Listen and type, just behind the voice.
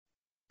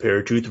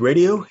Paratruth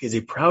Radio is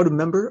a proud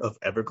member of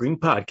Evergreen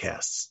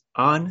Podcasts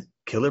on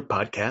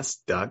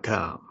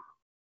KillerPodcast.com.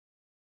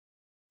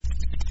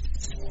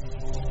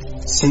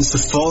 Since the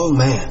fall of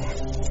man,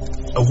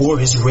 a war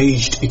has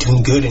raged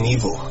between good and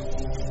evil.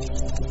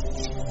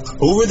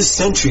 Over the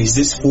centuries,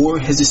 this war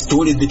has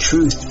distorted the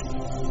truth.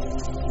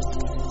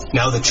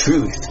 Now the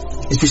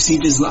truth is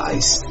perceived as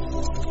lies,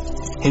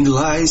 and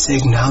lies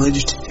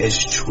acknowledged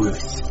as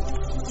truth.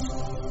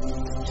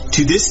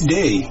 To this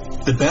day,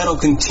 the battle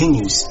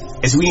continues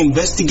as we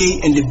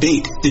investigate and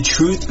debate the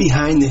truth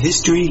behind the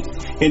history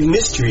and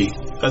mystery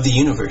of the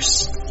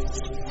universe.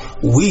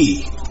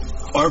 We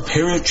are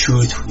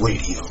Paratruth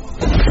Radio.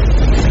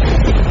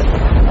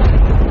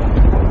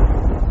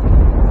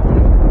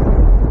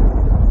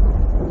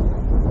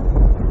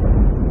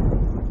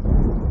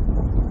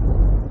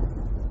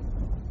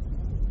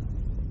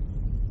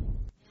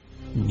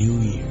 New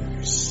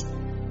Year's.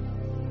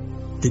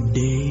 The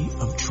day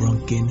of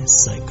drunken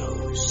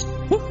psychos.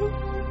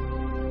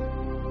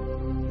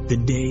 The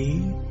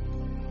day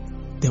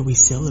that we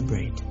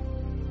celebrate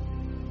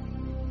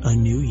a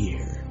new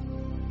year.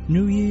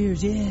 New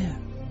Year's, yeah.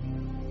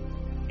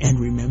 And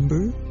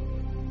remember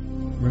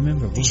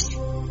what?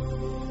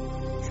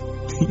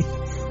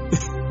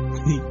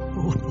 The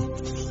old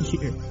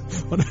year.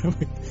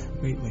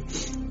 Wait.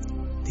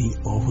 The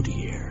old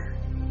year.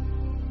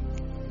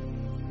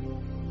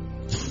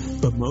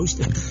 But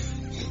most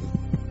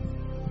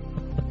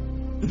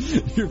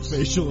Your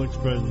facial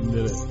expression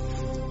did it.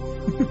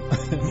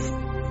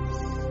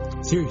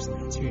 Seriously,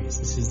 man, serious.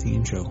 This is the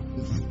intro.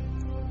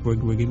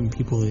 We're giving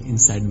people an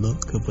inside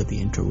look of what the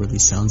intro really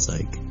sounds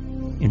like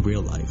in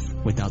real life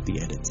without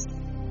the edits.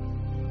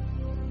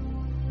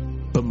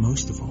 But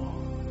most of all,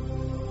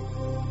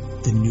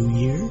 the new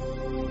year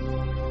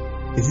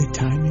is a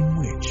time in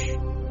which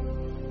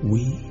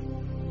we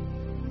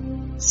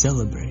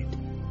celebrate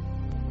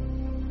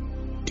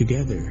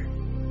together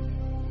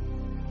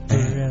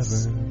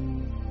as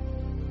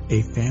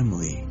a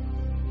family.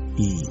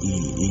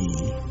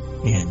 E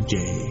and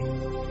J.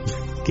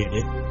 Get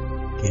it?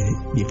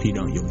 If you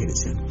don't, you'll get it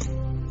soon.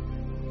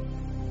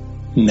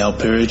 Now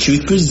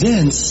Paratruth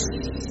presents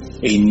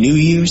a New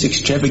Year's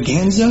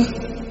Extravaganza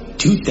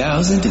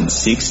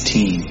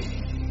 2016.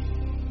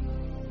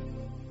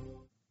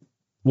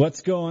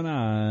 What's going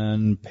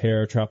on,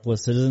 Paratropolis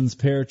citizens,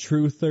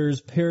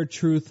 Paratruthers,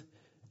 Paratruth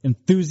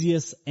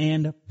enthusiasts,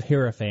 and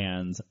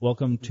Parafans?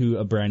 Welcome to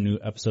a brand new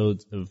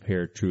episode of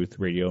Paratruth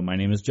Radio. My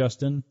name is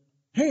Justin.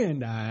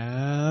 And I'm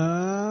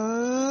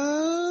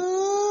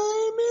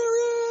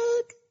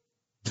Eric.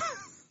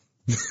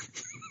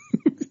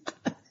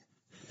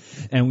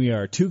 And we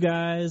are two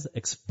guys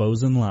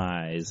exposing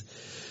lies.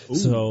 Ooh.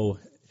 So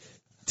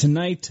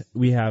tonight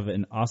we have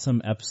an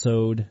awesome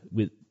episode.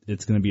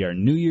 It's going to be our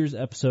New Year's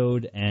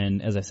episode.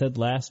 And as I said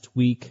last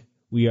week,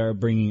 we are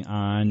bringing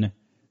on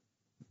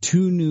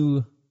two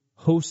new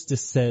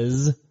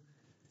hostesses.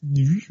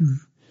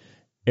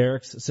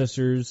 Eric's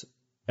sisters,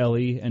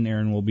 Ellie and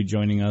Aaron, will be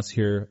joining us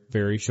here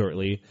very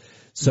shortly.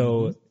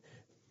 So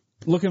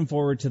looking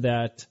forward to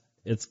that.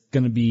 It's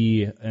going to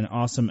be an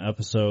awesome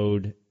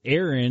episode.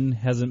 Aaron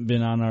hasn't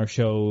been on our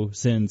show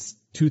since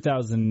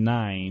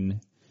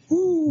 2009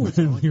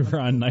 when we were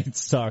on Night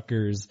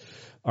Stalkers,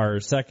 our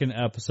second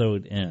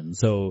episode in.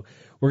 So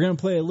we're going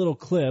to play a little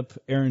clip.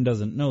 Aaron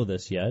doesn't know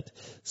this yet,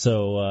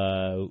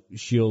 so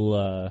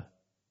she'll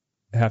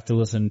have to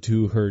listen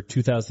to her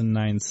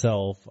 2009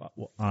 self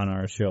on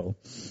our show.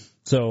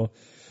 So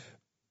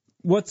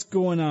what's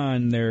going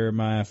on there,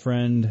 my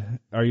friend?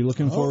 Are you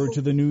looking forward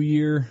to the new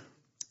year?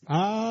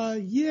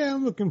 Yeah,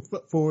 I'm looking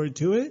forward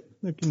to it.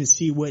 Looking to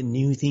see what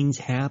new things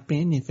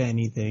happen, if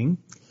anything.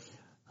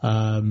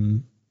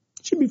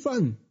 Should be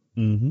fun.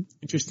 Mm-hmm.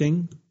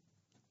 Interesting.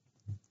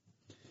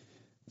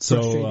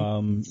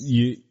 So,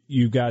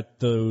 you got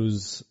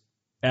those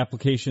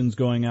applications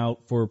going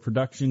out for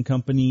production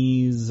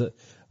companies.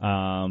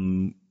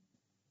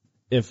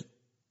 If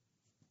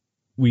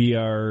we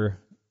are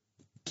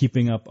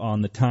keeping up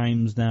on the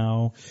times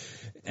now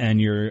and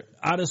you're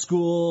out of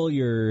school,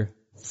 you're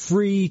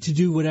free to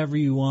do whatever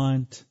you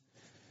want.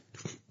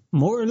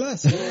 More or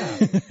less, yeah.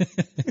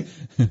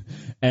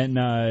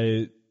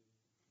 And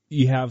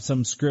you have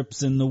some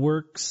scripts in the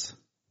works?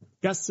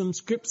 Got some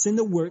scripts in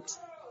the works.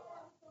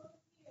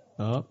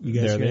 Oh, you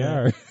guys there they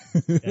are.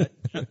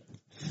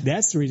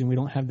 That's the reason we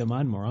don't have them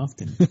on more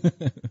often.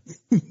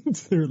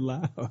 They're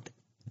loud.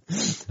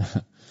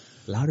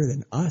 Louder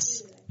than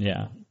us.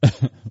 Yeah.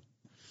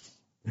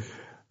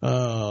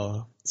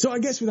 So I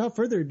guess without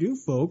further ado,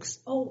 folks,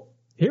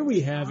 here we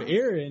have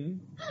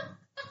Aaron,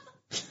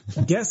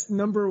 guest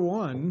number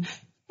 1.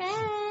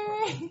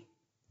 Hey!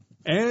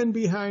 And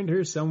behind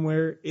her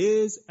somewhere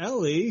is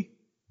Ellie,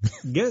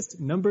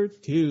 guest number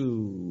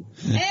 2.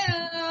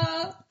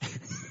 Hello!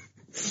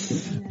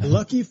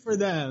 Lucky for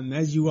them,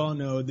 as you all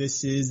know,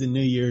 this is the New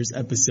Year's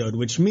episode,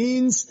 which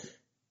means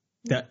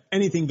that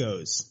anything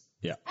goes.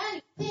 Yeah.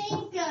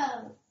 Anything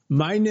goes.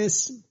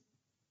 Minus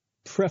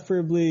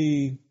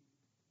preferably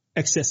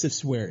excessive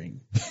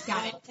swearing.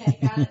 Got it. I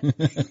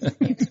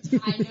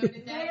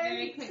noted that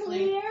very quickly.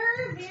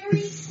 clear,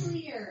 very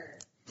clear.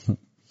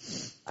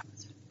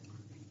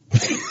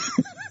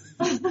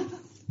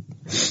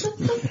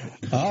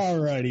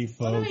 Alrighty,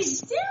 What are we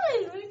folks. doing?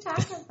 What are we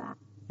talking about?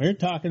 We're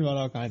talking about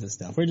all kinds of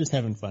stuff. We're just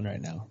having fun right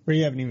now.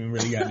 We haven't even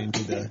really gotten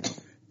into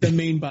the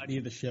main body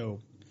of the show.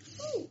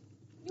 You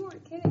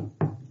weren't kidding.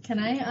 Can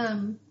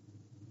I,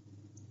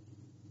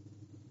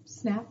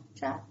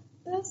 Snapchat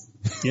this?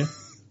 Yeah.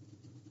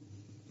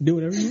 Do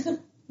whatever you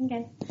want.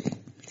 Okay.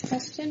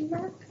 Question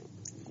mark?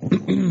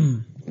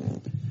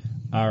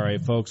 All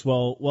right, folks.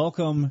 Well,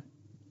 welcome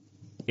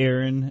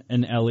Aaron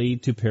and Ellie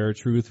to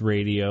Paratruth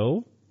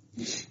Radio.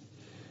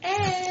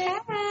 Hey!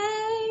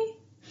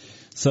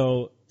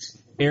 So,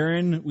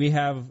 Aaron, we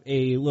have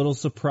a little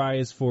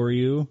surprise for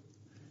you.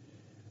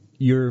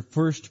 Your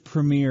first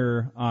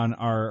premiere on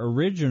our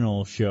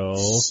original show.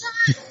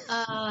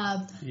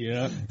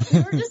 Yeah. We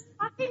were just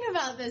talking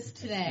about this I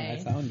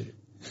today. found it.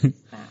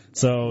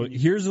 So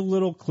here's a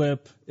little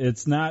clip.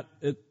 It's not,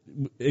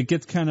 it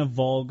gets kind of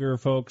vulgar,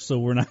 folks, so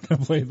we're not going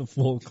to play the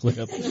full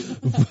clip,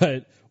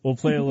 but we'll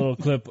play a little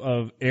clip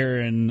of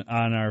Aaron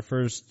on our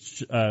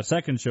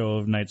second show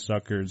of Night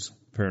Stalkers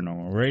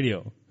Paranormal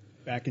Radio.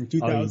 Back in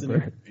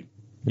 2000.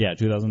 Yeah,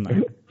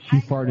 2009. She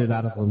farted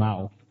out of her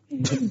mouth.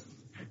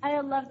 I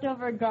had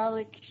leftover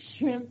garlic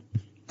shrimp,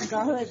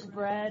 garlic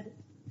bread,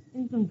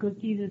 and some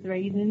cookies with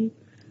raisins.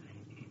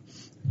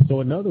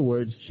 So in other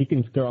words, she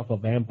can scare off a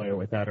vampire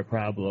without a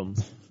problem.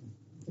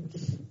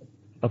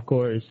 Of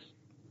course,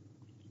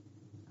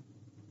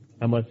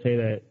 I must say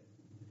that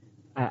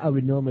I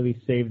would normally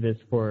save this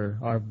for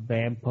our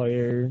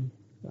vampire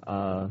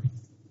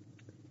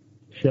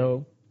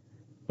show,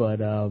 but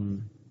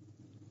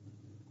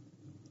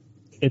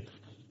it's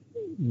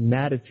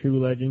not a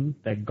true legend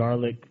that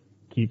garlic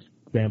keeps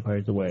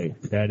vampires away.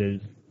 That is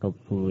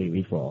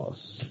completely false.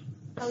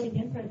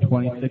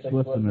 26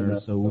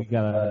 listeners, so we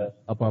gotta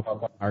up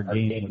our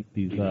game with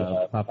these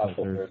pop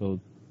filters so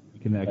we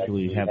can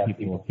actually have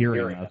people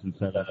hearing us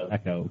instead of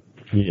echo.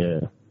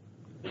 Yeah.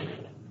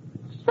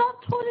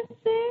 Stop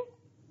 26.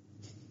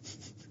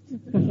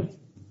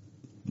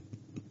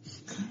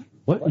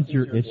 What is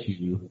your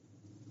issue?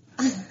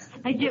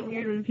 I get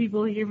weird when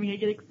people hear me. I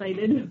get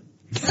excited.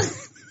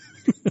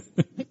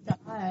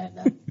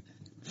 God.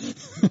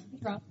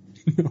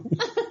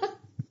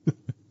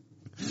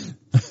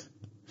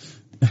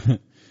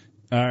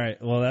 All right.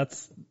 Well,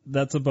 that's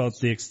about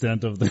the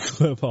extent of the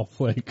clip I'll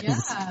play. Yeah.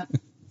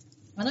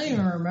 I don't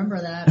even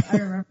remember that. I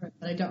remember it,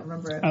 but I don't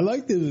remember it. I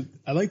like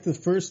the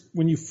first,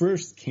 when you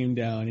first came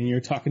down and you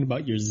were talking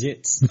about your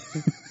zits.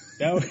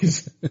 that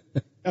was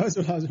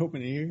what I was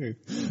hoping to hear.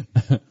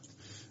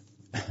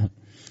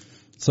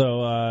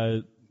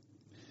 So,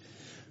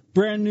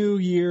 brand new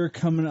year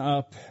coming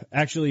up.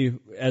 Actually,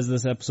 as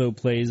this episode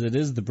plays, it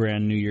is the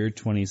brand new year,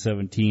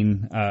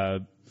 2017.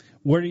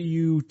 What are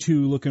you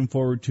two looking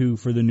forward to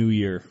for the new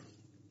year?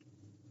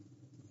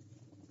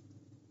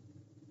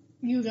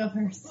 You go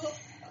first.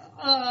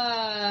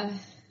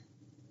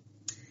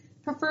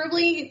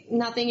 Preferably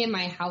nothing in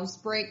my house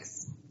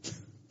breaks.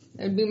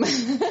 That would be my.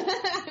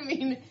 I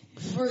mean,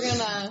 we're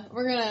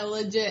gonna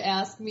legit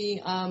ask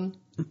me a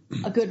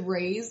good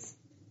raise.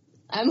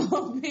 I'm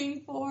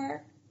hoping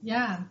for.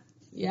 Yeah.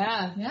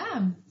 Yeah.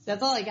 Yeah.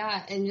 That's all I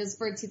got. And just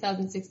for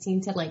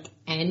 2016 to like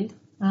end,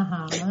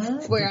 Uh-huh.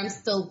 where I'm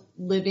still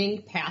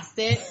living past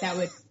it, that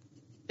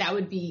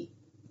would be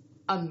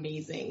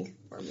amazing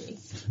for me.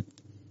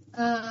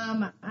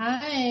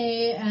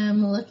 I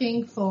am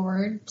looking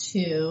forward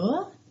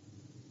to,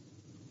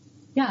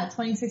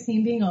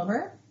 2016 being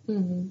over.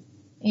 Mm-hmm.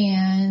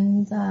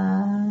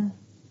 And,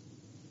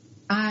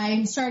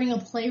 I'm starting a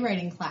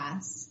playwriting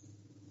class.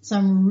 So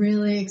I'm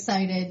really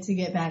excited to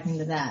get back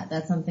into that.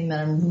 That's something that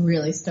I'm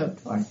really stoked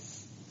for.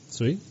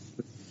 Sweet.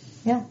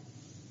 Yeah.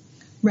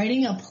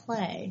 Writing a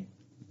play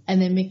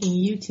and then making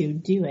you two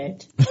do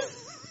it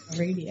on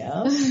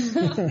radio.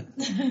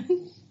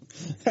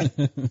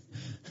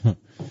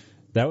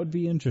 That would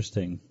be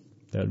interesting.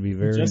 That would be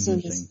very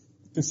interesting.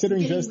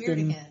 Considering Getting Justin, weird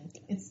again.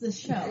 It's the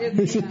show.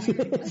 it's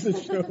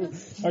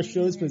the show, our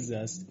show's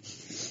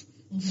possessed.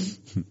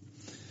 Mm-hmm.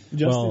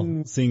 Justin,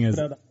 Well, seeing as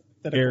put out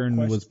a Aaron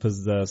question. was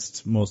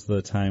possessed most of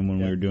the time when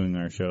we were doing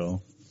our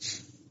show.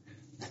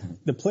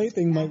 The play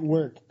thing might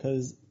work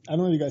because I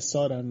don't know if you guys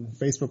saw it on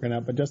Facebook or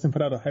not, but Justin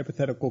put out a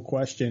hypothetical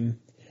question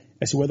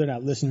as to whether or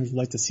not listeners would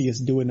like to see us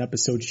do an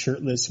episode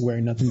shirtless,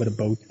 wearing nothing but a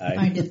bow tie.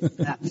 I did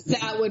that.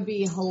 That would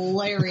be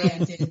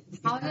hilarious.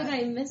 How did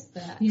I miss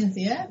that? You didn't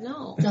see it?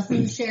 No.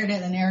 Justin shared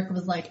it and Erica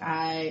was like,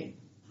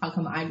 how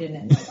come I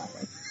didn't know about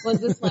this? Was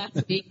this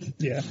last week?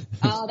 Yeah.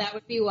 Oh, that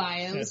would be why.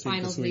 It was Last week,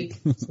 finals this week.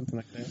 Something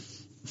like that.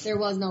 There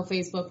was no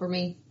Facebook for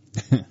me.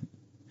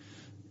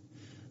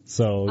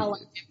 So I'll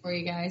like it for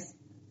you guys.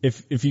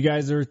 if you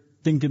guys are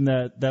thinking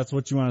that that's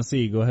what you want to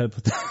see, go ahead and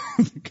put that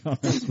in the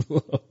comments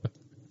below.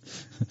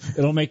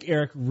 It'll make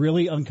Eric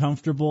really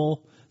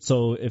uncomfortable.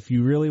 So if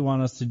you really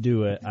want us to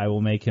do it, I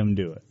will make him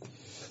do it.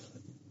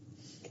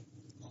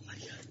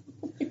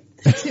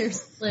 The chair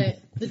split.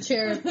 The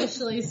chair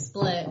officially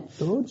split.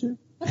 Told you.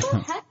 What the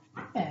heck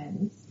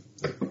happened?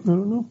 I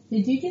don't know.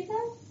 Did you get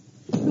that?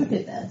 Who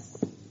did this?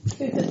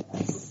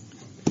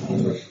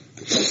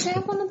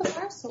 Tap one of the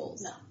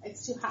parcels. No,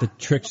 it's too hot. The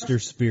trickster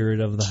spirit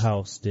of the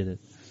house did it.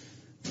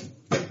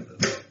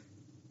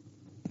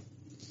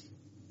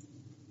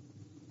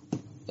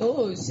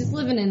 Oh, she's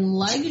living in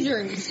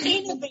luxury.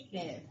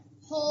 Innovative.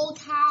 Whole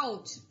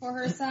couch for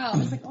herself. I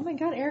was like, oh my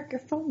god, Eric, your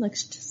phone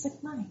looks just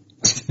like mine.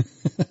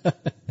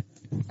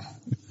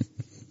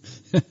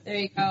 There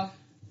you go.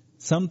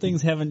 Some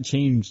things haven't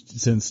changed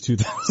since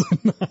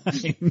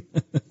 2009.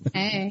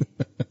 Hey.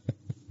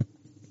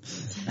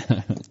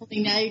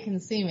 Only now you can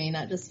see me,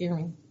 not just hear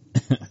me.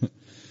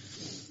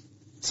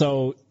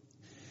 So,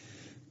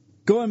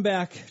 going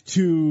back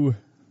to,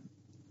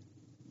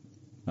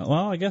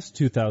 well, I guess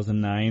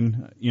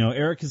 2009,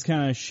 Eric has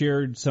kind of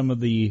shared some of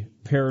the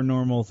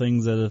paranormal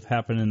things that have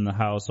happened in the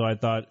house. So I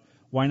thought,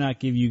 why not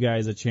give you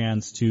guys a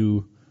chance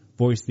to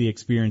voice the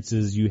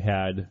experiences you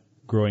had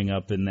growing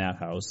up in that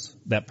house,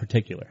 that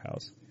particular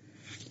house.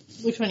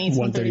 Which one? East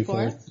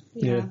 134?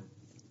 Yeah.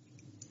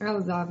 That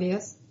was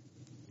obvious.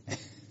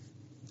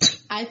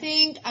 I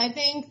think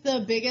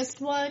the biggest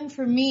one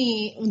for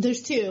me,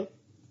 there's two.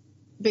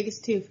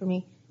 Biggest two for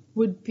me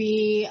would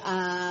be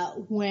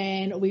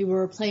when we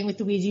were playing with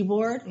the Ouija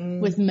board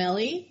with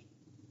Melly.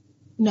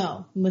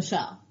 No,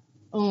 Michelle.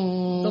 The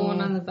one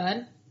on the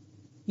bed?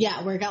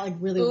 Yeah, where it got like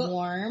really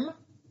warm.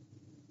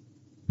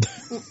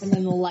 And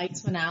then the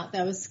lights went out.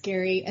 That was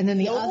scary. And then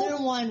the other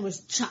one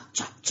was chop,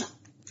 chop, chop.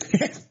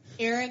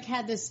 Eric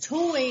had this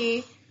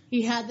toy.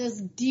 He had this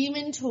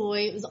demon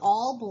toy. It was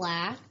all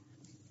black.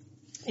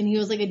 And he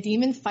was like a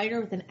demon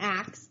fighter with an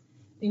axe.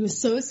 He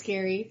was so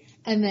scary.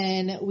 And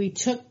then we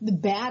took the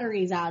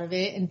batteries out of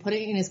it and put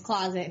it in his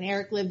closet. And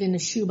Eric lived in a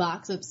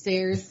shoebox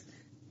upstairs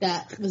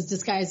that was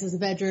disguised as a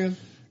bedroom.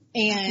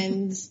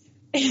 And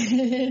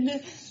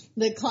in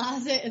the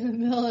closet in the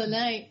middle of the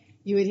night,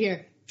 you would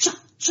hear chop,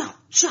 chop,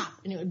 chop.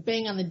 And it would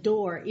bang on the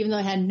door, even though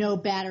it had no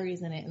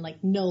batteries in it and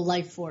like no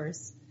life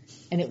force.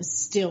 And it was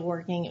still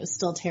working. It was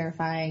still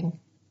terrifying.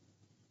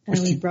 And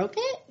then we broke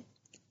it?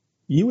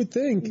 You would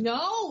think.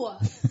 No,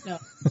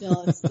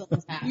 it's still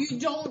intact. You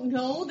don't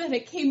know that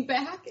it came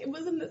back? It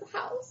was in this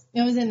house?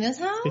 It was in this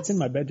house? It's in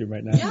my bedroom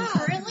right now. Yeah.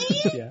 Currently?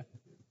 Yeah.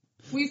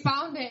 We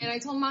found it, and I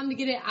told Mom to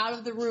get it out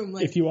of the room.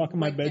 Like, if you walk in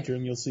my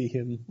bedroom, you'll see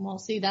him. Well,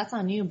 see, that's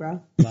on you,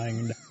 bro.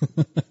 Lying down.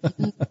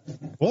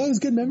 Well, it was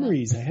good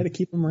memories. I had to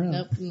keep them around.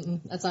 Nope,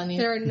 that's on you.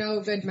 There are no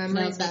good memories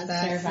no, with that's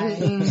that.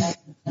 terrifying.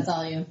 That's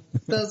all you.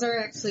 Those are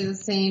actually the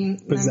same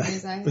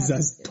memories I have.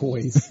 Possessed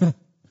toys.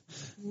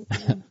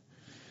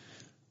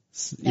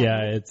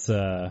 Yeah, it's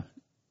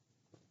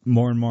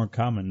more and more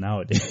common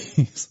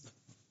nowadays.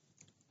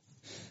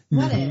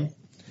 What is?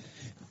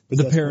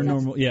 The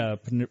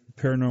paranormal,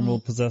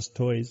 paranormal possessed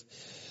toys.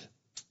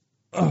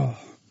 Oh.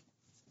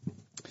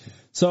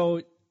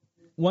 So,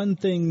 one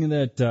thing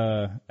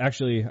that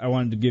actually I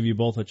wanted to give you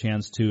both a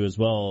chance to as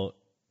well.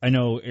 I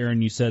know,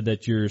 Aaron, you said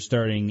that you're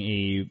starting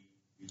a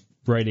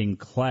writing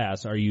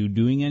class. Are you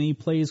doing any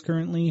plays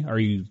currently? Are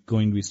you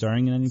going to be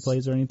starring in any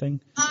plays or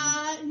anything?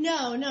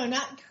 No,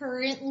 not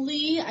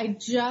currently. I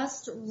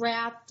just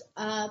wrapped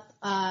up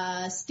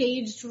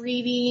staged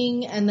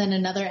reading and then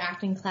another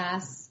acting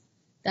class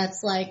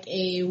that's like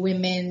a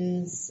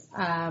women's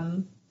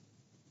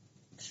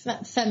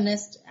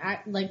feminist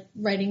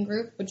writing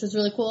group, which was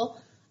really cool.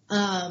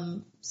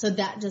 So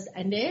that just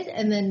ended,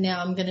 and then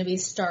now I'm going to be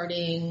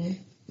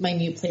starting my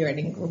new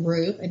playwriting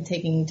group and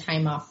taking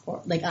time off for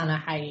on a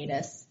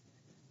hiatus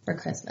for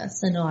Christmas.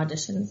 So no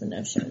auditions and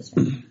no shows.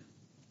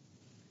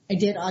 I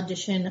did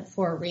audition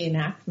for a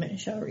reenactment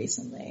show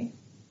recently.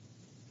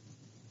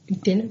 I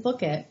didn't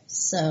book it,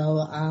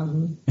 so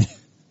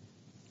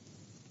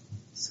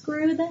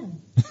screw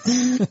them.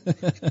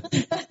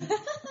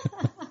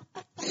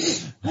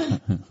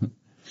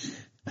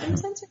 I'm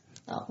censoring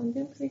myself. I'm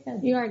doing pretty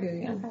good. You are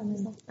doing it. I'm proud of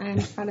myself.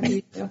 I'm proud of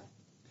you too.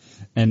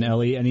 And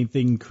Ellie,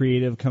 anything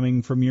creative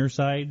coming from your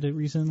side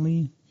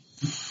recently?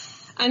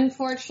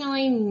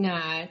 Unfortunately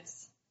not.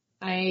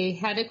 I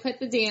had to quit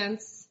the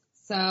dance,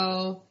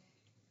 so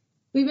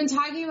we've been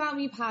talking about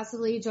me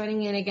possibly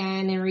joining in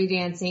again and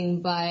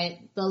redancing, but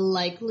the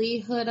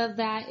likelihood of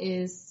that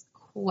is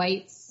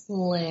quite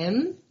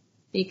slim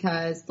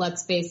because,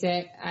 let's face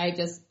it, I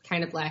just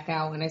kind of black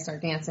out when I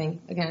start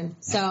dancing again.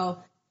 So,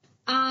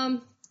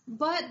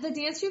 but the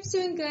dance group's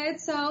doing good,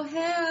 so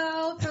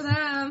hell for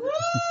them.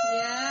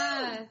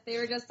 Yeah, they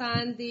were just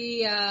on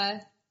the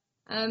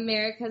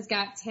America's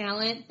Got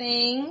Talent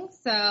thing,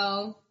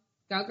 so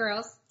go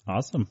girls.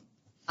 Awesome.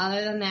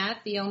 Other than that,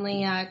 the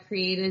only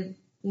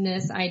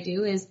creativeness I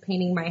do is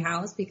painting my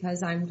house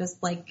because I'm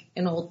just like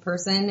an old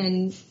person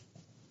and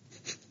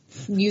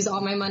use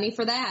all my money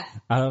for that.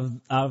 Out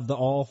of the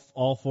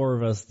all four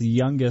of us, the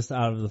youngest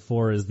out of the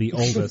four is the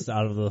oldest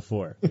out of the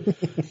four.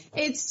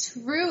 It's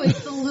true.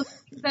 It's the little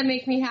things that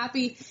make me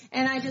happy.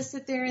 And I just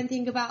sit there and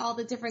think about all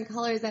the different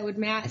colors that would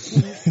match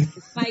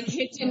my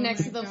kitchen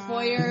next to the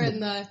foyer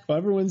and the. Well,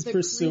 everyone's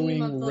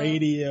pursuing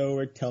radio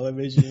or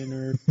television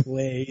or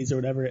plays or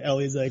whatever.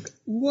 Ellie's like,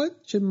 what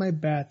should my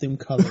bathroom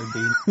color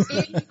be?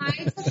 It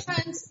might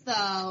depend dance,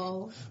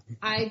 though.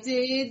 I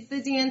did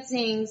the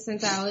dancing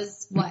since I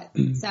was,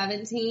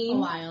 17? A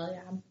while,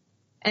 yeah.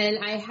 And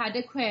I had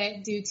to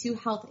quit due to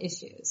health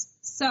issues.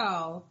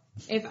 So,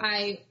 if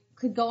I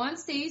could go on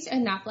stage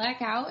and not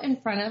black out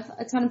in front of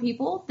a ton of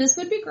people, this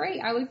would be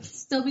great. I would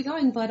still be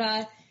going, but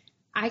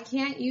I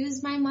can't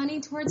use my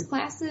money towards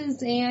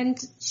classes and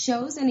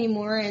shows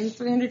anymore and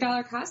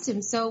 $300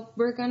 costumes. So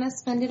we're going to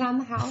spend it on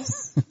the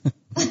house.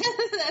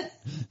 That's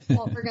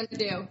what we're going to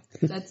do.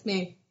 That's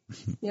me.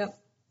 Yep.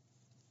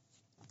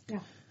 Yeah.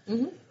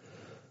 Mm-hmm.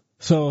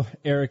 So,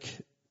 Eric,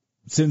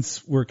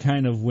 since we're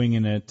kind of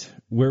winging it,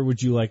 where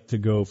would you like to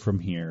go from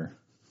here?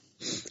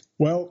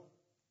 Well,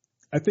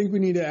 I think we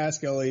need to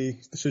ask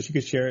Ellie so she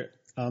could share it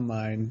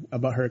online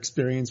about her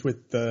experience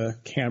with the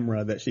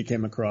camera that she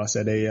came across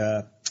at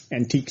a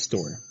antique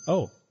store.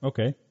 Oh,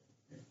 okay.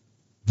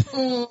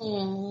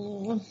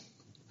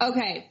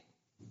 Okay.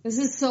 This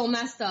is so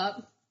messed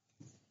up.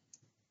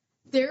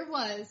 There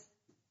was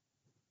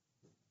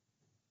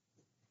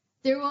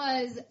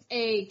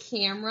a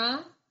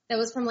camera that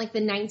was from like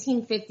the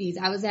 1950s.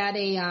 I was at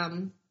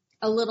a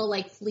little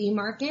like flea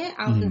market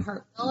out in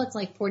Hartville. It's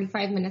like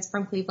 45 minutes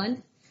from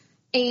Cleveland.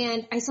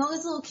 And I saw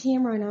this little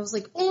camera and I was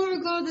like, oh my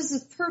God, this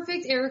is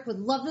perfect. Eric would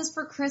love this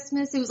for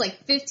Christmas. It was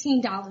like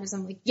 $15.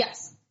 I'm like,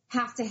 yes,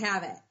 have to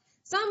have it.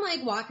 So I'm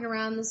like walking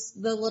around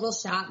the little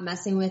shop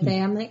messing with it.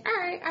 I'm like, all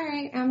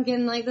right. I'm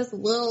getting like this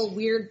little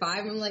weird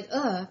vibe. I'm like,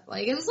 ugh.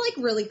 Like it was like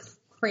really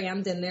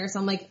crammed in there. So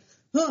I'm like,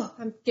 ugh,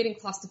 I'm getting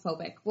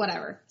claustrophobic.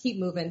 Whatever. Keep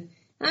moving.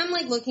 And I'm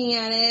like looking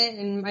at it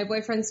and my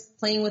boyfriend's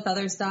playing with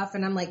other stuff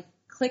and I'm like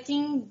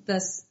clicking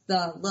the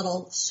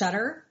little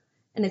shutter.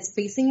 And it's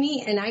facing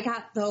me, and I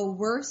got the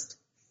worst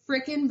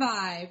freaking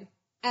vibe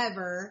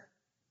ever.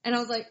 And I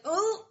was like,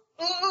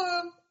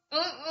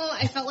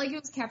 I felt like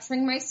it was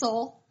capturing my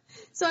soul.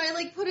 So I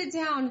like put it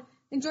down,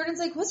 and Jordan's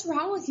like, what's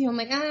wrong with you? I'm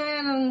like,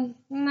 I'm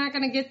not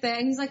gonna get that.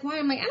 And he's like, why?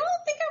 I'm like, I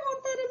don't think I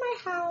want that in my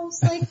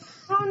house. Like,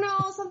 I don't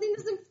know, something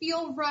doesn't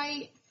feel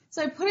right.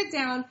 So I put it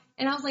down,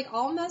 and I was like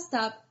all messed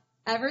up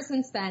ever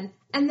since then.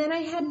 And then I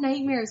had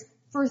nightmares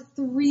for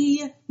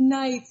 3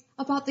 nights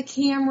about the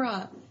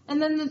camera. And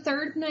then the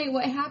third night,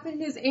 what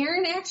happened is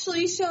Aaron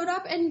actually showed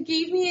up and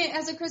gave me it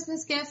as a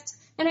Christmas gift.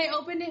 And I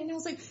opened it and I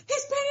was like, it's been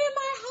in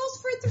my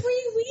house for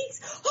 3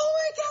 weeks. Oh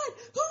my God,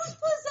 who's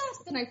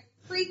possessed? And I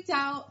freaked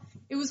out.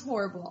 It was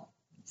horrible.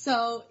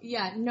 So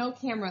yeah, no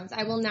cameras.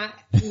 I will not,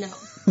 no.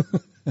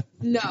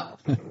 No.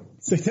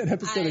 It's like that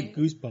episode of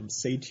Goosebumps,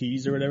 Say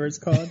Cheese or whatever it's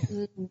called.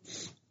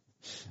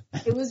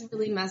 It was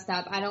really messed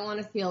up. I don't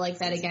want to feel like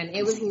that again.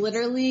 It was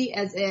literally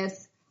as if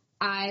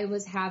I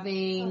was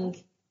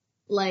having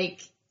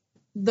like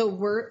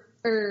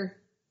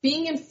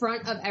being in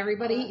front of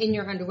everybody in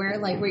your underwear,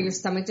 like where your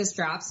stomach just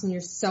drops and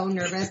you're so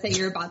nervous that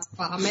you're about to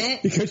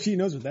vomit. Because she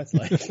knows what that's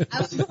like.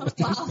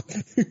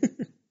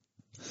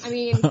 I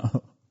mean,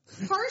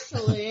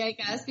 partially, I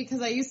guess,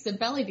 because I used to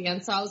belly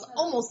dance, so I was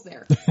almost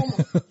there.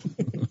 Almost.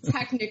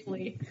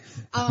 Technically.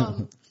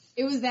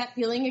 It was that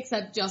feeling,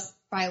 except just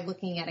by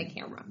looking at a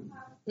camera.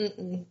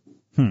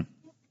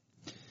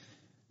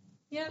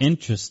 Yeah.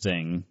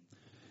 Interesting.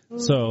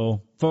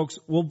 So, folks,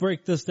 we'll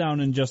break this down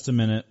in just a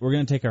minute. We're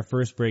going to take our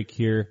first break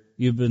here.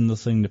 You've been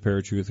listening to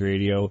Paratruth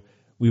Radio.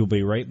 We will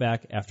be right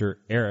back after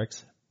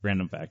Eric's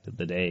Random Fact of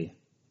the Day.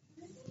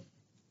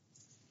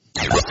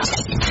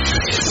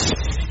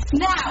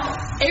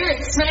 Now,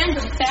 Eric's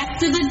Random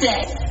Fact of the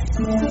Day.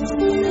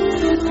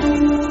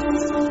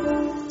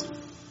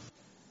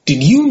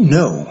 Did you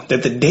know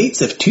that the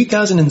dates of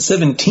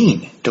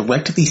 2017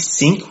 directly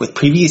sync with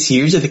previous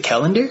years of the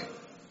calendar?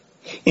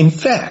 In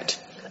fact,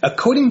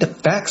 according to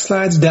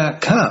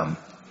Factslides.com,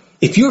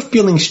 if you're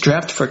feeling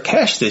strapped for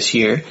cash this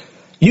year,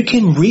 you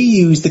can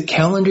reuse the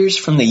calendars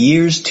from the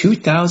years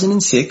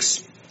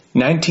 2006,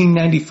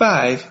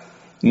 1995,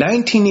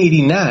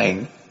 1989,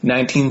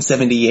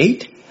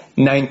 1978,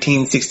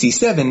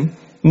 1967,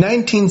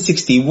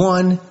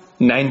 1961,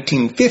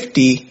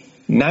 1950,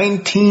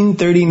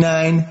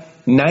 1939,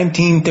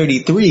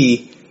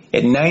 1933,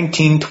 and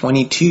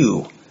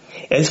 1922.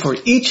 As for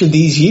each of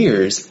these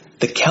years,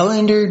 the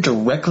calendar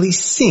directly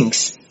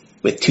syncs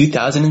with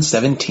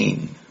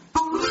 2017.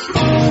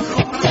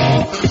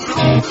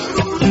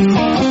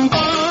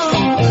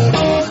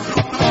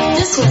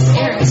 This was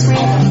Eric's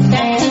Random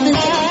Fact of the Day.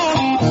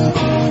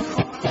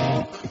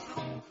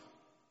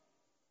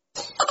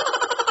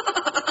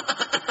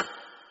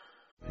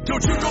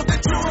 Don't you know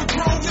that you're a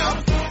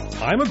grown-up?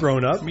 I'm a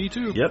grown-up. Me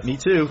too. Yep, me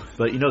too.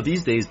 But,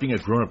 these days, being a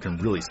grown-up can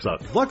really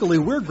suck. Luckily,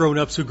 we're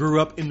grown-ups who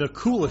grew up in the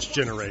coolest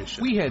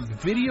generation. We had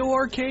video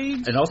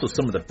arcades. And also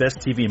some of the best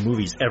TV and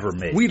movies ever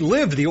made. We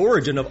lived the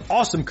origin of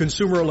awesome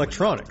consumer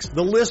electronics.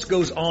 The list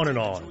goes on and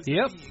on.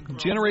 Yep,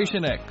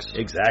 Generation X.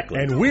 Exactly.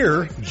 And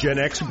we're Gen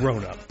X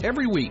grown-up.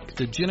 Every week,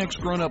 the Gen X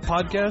Grown Up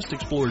podcast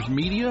explores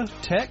media,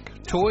 tech,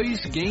 toys,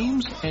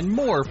 games, and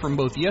more from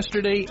both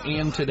yesterday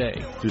and today.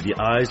 Through the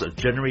eyes of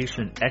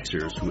Generation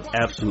Xers who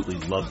absolutely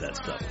love that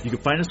stuff. You can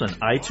find us on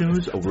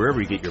iTunes or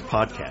wherever you get your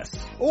podcasts.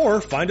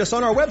 Or find us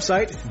on our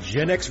website,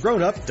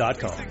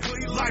 genxgrownup.com.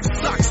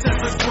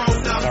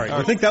 Alright,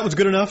 you think that was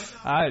good enough?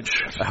 I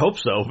hope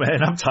so,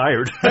 man. I'm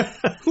tired.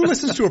 Who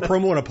listens to a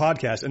promo on a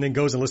podcast and then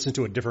goes and listens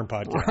to a different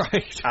podcast?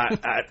 Right.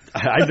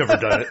 I've never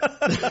done it.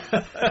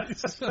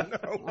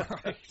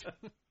 Right.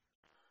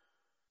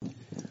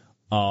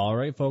 All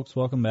right, folks,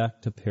 welcome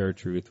back to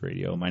Paratruth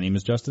Radio. My name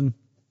is Justin.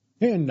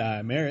 And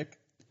I'm Eric.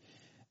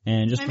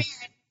 And just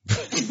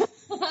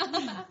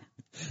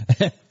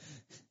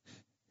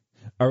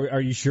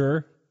Are you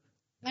sure?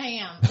 I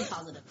am. I'm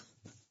positive.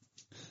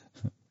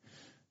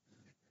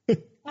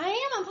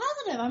 I'm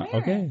positive. I'm Eric.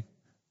 Okay.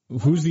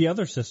 Who's the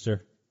other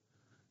sister?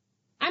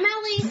 I'm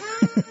Ellie.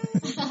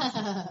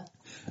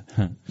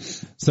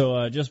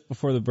 So just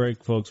before the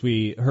break, folks,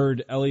 we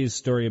heard Ellie's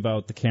story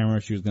about the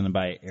camera she was going to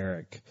buy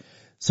Eric.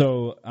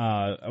 So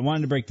I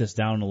wanted to break this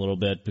down a little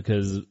bit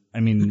because, I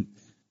mean,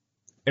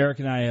 Eric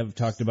and I have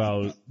talked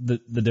about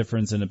the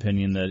difference in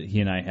opinion that he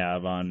and I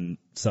have on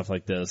stuff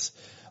like this.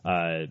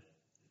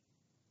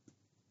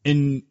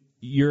 In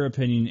your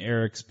opinion,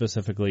 Eric,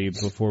 specifically,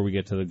 before we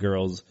get to the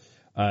girls,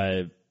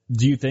 do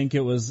you think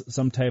it was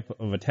some type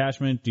of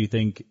attachment? Do you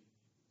think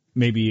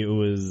maybe it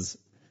was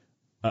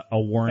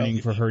a warning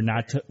for her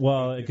not to,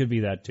 well, it could be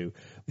that too,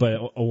 but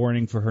a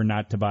warning for her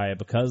not to buy it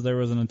because there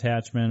was an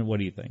attachment? What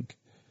do you think?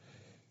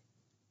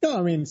 No,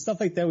 I mean,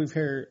 stuff like that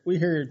we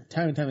hear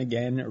time and time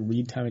again, or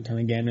read time and time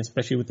again,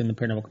 especially within the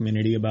paranormal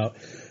community, about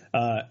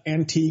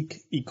antique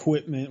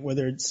equipment,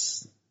 whether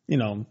it's,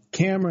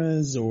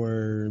 cameras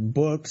or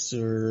books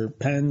or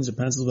pens or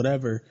pencils,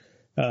 whatever,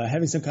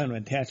 having some kind of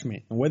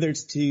attachment. And whether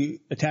it's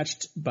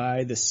attached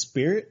by the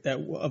spirit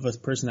of a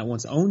person that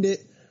once owned it,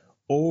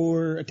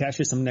 or attached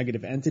to some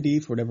negative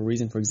entity for whatever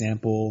reason. For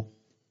example,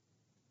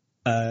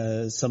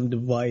 some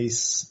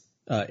device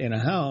in a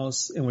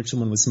house in which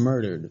someone was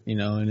murdered, and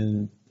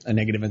then a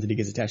negative entity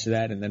gets attached to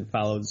that and then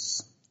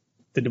follows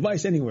the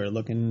device anywhere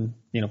looking,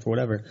 for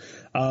whatever.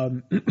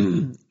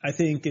 I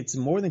think it's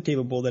more than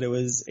capable that it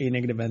was a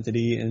negative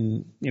entity.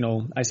 And,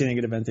 I say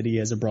negative entity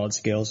as a broad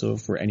scale. So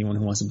for anyone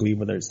who wants to believe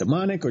whether it's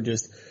demonic or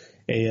just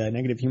a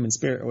negative human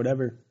spirit or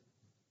whatever,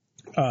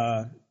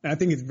 I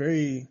think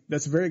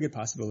that's a very good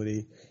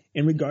possibility.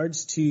 In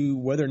regards to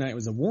whether or not it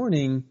was a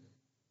warning,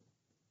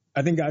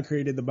 I think God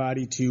created the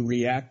body to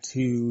react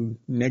to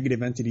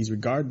negative entities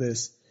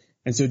regardless.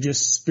 And so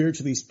just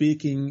spiritually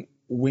speaking,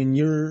 when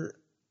you're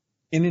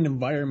in an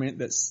environment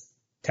that's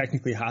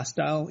technically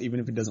hostile, even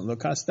if it doesn't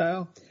look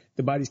hostile,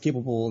 the body's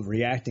capable of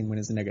reacting when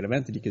it's a negative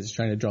entity because it's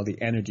trying to draw the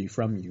energy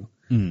from you.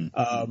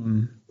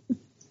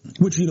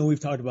 Which, we've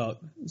talked about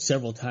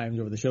several times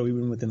over the show,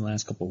 even within the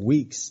last couple of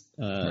weeks,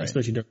 right.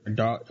 Especially during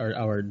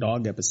our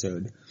dog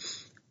episode.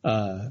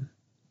 So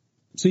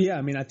yeah,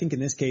 I mean, I think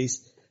in this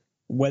case,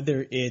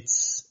 whether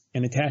it's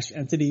an attached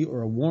entity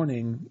or a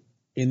warning,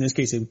 in this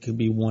case, it could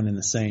be one and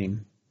the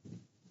same.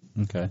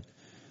 Okay.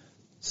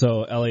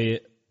 So, Ellie,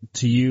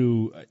 to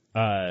you,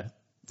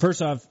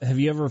 first off, have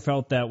you ever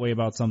felt that way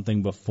about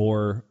something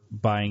before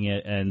buying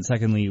it? And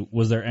secondly,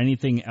 was there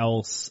anything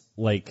else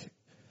like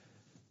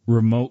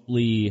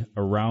remotely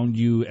around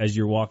you as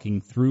you're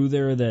walking through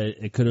there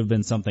that it could have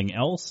been something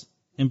else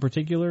in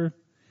particular?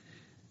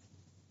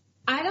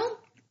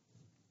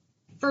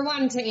 For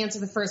one, to answer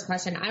the first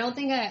question, I don't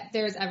think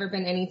there's ever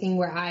been anything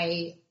where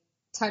I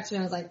touched and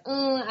I was like,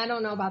 I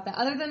don't know about that.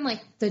 Other than like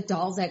the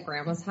dolls at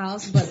Grandma's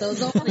house, but those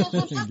don't.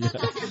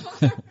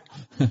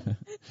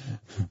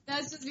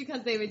 That's just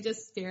because they would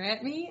just stare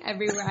at me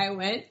everywhere I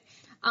went.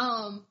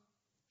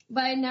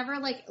 But I never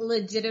like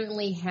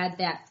legitimately had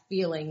that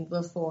feeling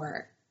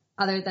before,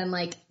 other than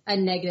like a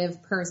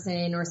negative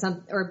person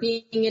or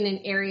being in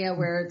an area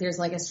where there's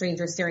like a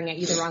stranger staring at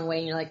you the wrong way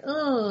and you're like,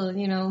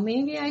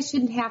 maybe I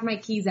shouldn't have my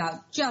keys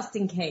out just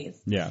in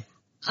case. Yeah.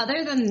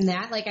 Other than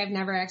that, like I've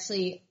never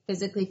actually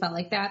physically felt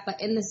like that.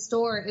 But in the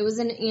store, it was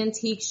an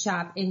antique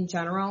shop in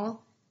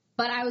general.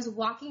 But I was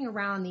walking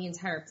around the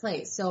entire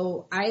place.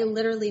 So I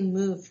literally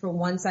moved from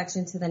one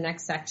section to the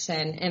next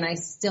section, and I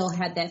still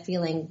had that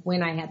feeling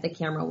when I had the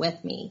camera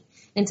with me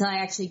until I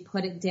actually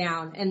put it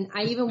down. And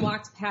I even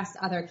walked past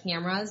other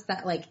cameras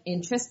that like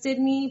interested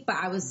me, but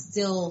I was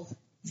still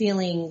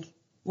feeling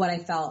what I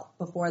felt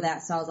before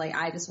that. So I was like,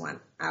 I just want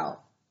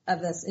out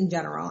of this in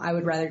general. I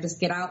would rather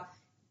just get out,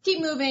 keep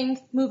moving,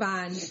 move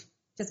on,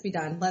 just be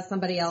done. Let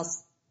somebody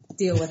else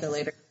deal with it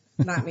later.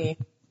 Not me.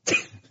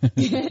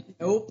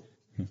 Nope.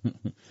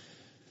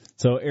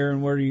 So,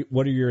 Aaron,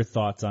 what are your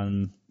thoughts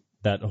on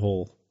that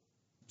whole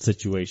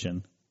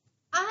situation?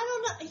 I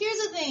don't know. Here's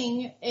the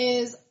thing: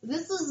 is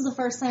this was the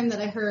first time that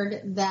I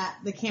heard that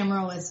the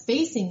camera was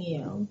facing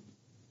you.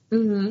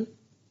 Mm-hmm.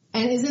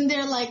 And isn't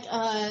there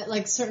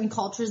like certain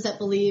cultures that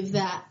believe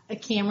that a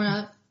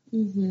camera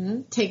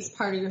takes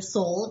part of your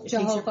soul?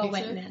 Jehovah's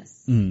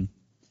Witness. Mm-hmm.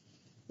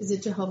 Is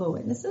it Jehovah's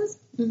Witnesses?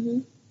 Mm-hmm.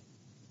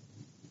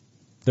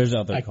 There's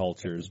other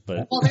cultures,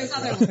 but well, there's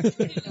other ones.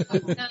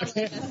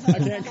 I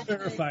can't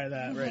clarify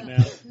that right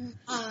now.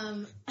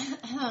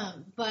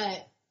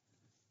 But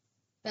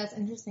that's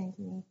interesting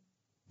to me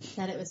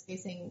that it was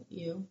facing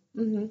you.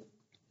 Mm-hmm.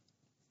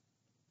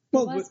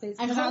 Well, I was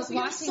I hope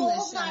your watching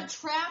soul's this show. not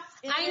trapped.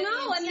 I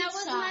know, and that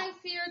was my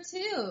fear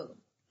too.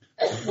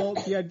 well,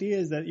 the idea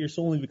is that your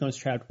soul only becomes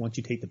trapped once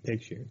you take the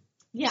picture.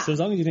 Yeah. So as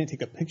long as you didn't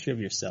take a picture of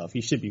yourself,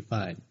 you should be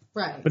fine.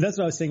 Right. But that's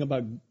what I was saying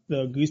about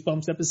the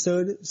Goosebumps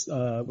episode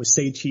with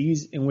Say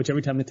Cheese, in which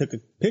every time they took a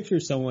picture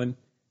of someone,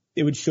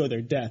 it would show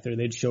their death, or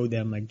they'd show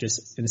them like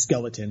just in a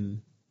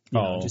skeleton, you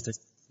know, just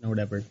or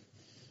whatever,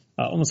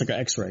 almost like an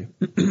X-ray.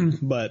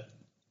 But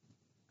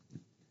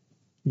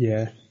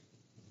yeah.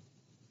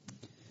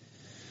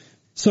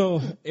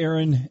 So,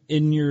 Aaron,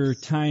 in your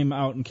time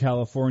out in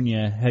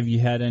California, have you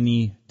had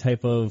any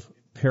type of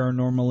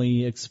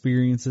paranormally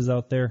experiences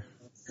out there?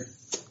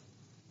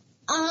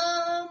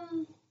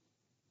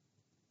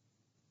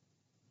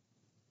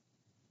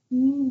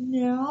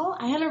 No,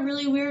 I had a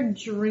really weird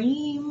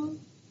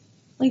dream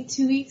like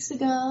 2 weeks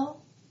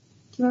ago.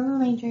 Do you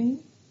remember my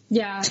dream?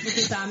 Yeah, with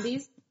the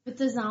zombies. With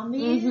the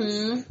zombies?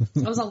 Mm-hmm.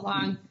 It was a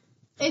long.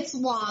 It's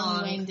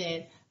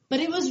long-winded,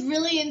 but it was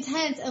really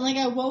intense. And like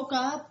I woke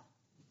up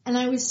and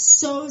I was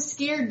so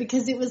scared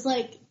because it was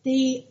like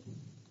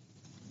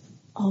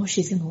oh,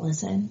 she's going to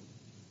listen.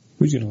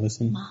 Who's going to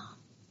listen? Mom.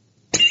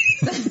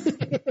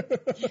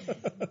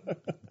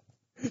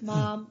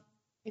 Mom,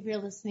 if you're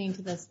listening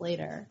to this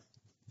later,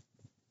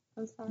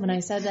 I'm sorry. when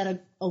I said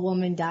that a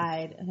woman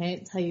died and I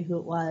didn't tell you who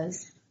it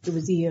was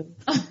you.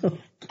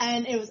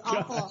 And it was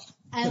awful.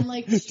 And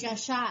like she got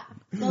shot.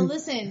 So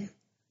listen,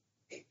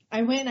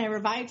 I went and I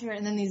revived her,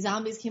 and then these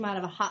zombies came out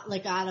of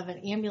out of an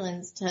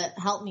ambulance to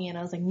help me, and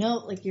I was like, no,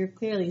 like you're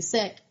clearly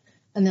sick.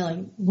 And they're like,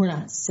 we're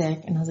not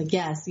sick. And I was like,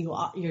 yes,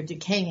 you're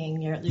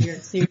decaying. You're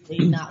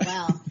clearly not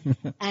well.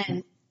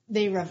 And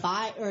they were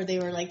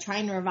like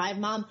trying to revive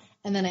Mom.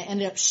 And then I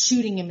ended up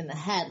shooting him in the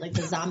head, like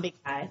the zombie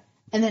guy.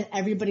 And then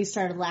everybody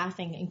started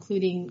laughing,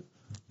 including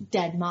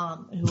dead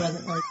Mom, who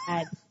wasn't really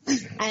dead.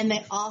 And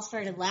they all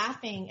started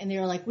laughing, and they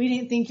were like, we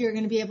didn't think you were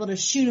going to be able to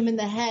shoot him in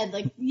the head.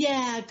 Like,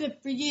 yeah, good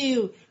for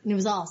you. And it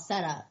was all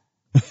set up.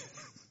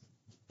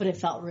 But it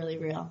felt really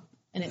real.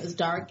 And it was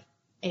dark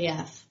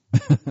AF.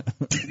 Dark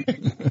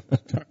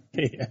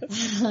AF.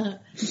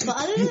 But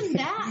other than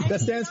that...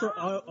 That stands for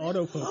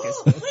autofocus.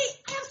 Oh, wait,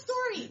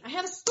 I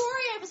have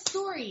a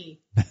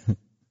story.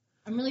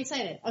 I'm really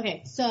excited.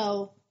 Okay,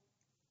 so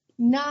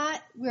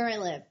not where I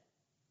live,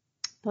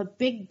 but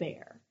Big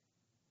Bear.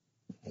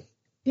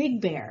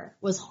 Big Bear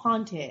was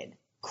haunted,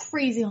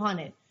 crazy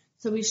haunted.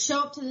 So we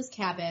show up to this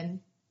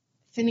cabin.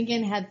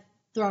 Finnegan had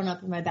thrown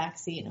up in my back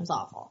seat, and it was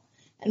awful.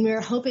 And we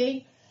were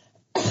hoping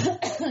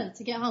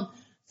to get home.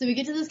 So we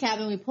get to this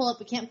cabin, we pull up,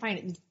 we can't find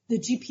it. The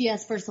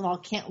GPS, first of all,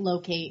 can't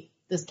locate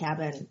this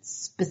cabin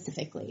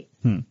specifically.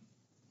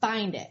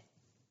 Find it.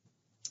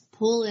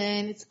 Pull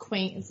in, it's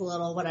quaint, it's a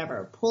little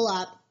whatever. Pull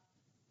up,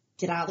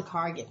 get out of the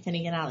car, get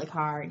Finnegan out of the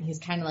car, and he's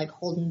kind of like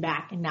holding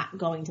back and not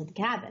going to the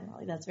cabin.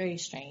 Like, that's very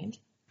strange.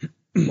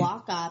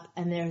 Walk up,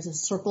 and there's a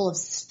circle of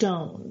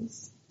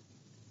stones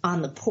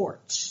on the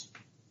porch.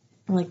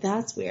 I'm like,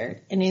 that's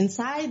weird. And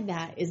inside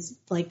that is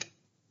like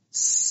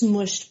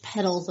smushed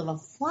petals of a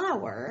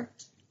flower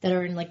that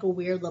are in like a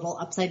weird little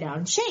upside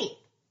down shape.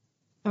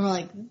 And we're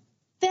like,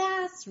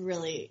 that's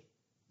really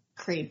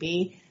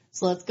creepy.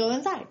 So let's go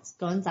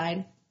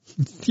inside.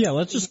 Yeah,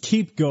 let's just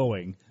keep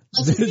going.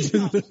 Let's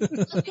go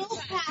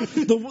past.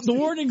 The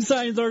warning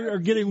signs are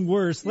getting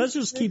worse. Let's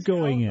just keep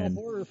going in.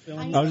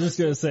 I was just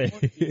going to say,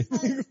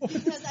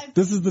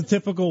 this is the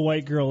typical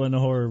white girl in a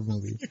horror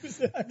movie.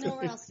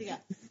 Nowhere else to go.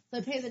 So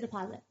I pay the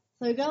deposit.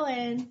 So I go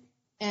in,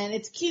 and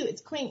it's cute,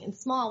 it's quaint, it's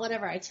small,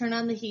 whatever. I turn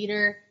on the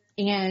heater,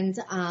 and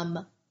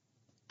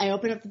I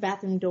open up the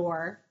bathroom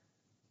door.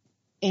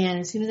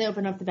 And as soon as I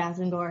open up the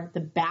bathroom door, the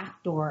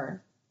back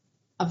door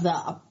of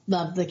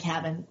the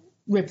cabin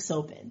rips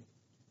open.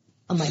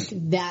 I'm like,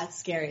 that's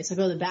scary. So I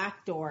go to the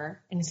back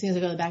door, and as soon as I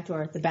go to the back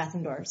door, the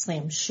bathroom door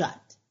slams shut.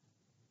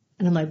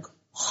 And I'm like,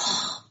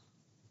 oh,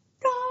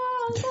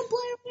 God, the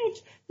Blair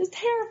Witch is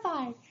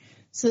terrifying.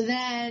 So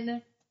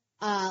then,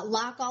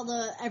 lock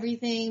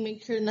everything,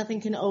 make sure nothing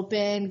can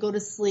open, go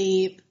to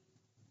sleep,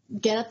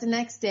 get up the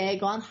next day,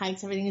 go on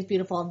hikes, everything is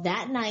beautiful.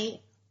 That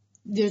night,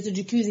 there's a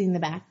jacuzzi in the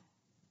back.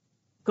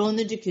 Go in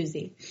the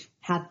jacuzzi.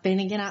 Have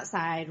Finnegan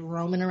outside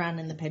roaming around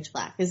in the pitch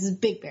black. This is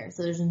Big Bear,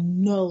 so there's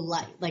no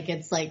light. Like,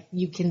 it's like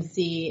you can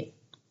see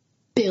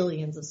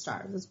billions of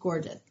stars. It's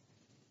gorgeous.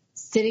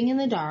 Sitting in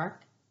the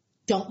dark,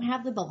 don't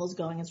have the bubbles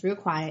going. It's real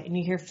quiet, and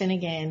you hear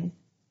Finnegan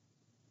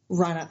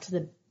run up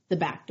to the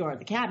back door of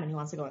the cabin. He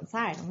wants to go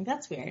inside. I'm like,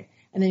 that's weird.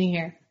 And then you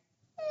hear,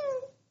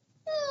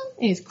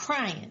 and he's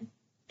crying.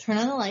 Turn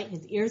on the light.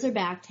 His ears are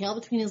back, tail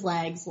between his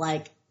legs,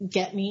 like,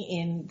 get me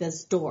in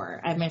this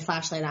door. I have my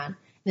flashlight on.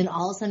 Then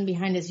all of a sudden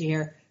behind us you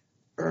hear,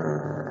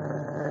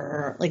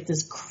 like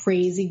this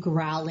crazy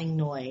growling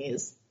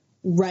noise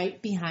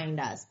right behind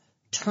us.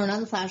 Turn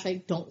on the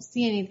flashlight, don't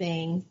see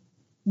anything.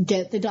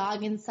 get the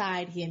dog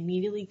inside. He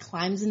immediately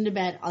climbs into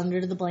bed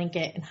under the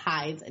blanket and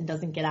hides and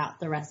doesn't get out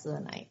the rest of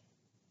the night.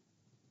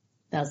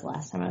 That was the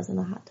last time I was in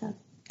the hot tub.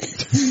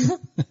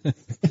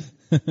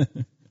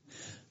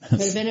 Could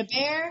have been a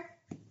bear.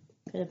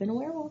 Could have been a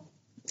werewolf.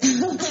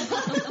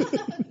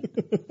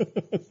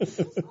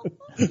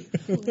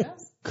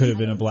 Could have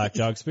been a black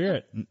dog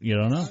spirit. You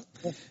don't know.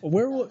 A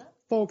werewolf,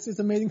 folks, it's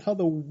amazing how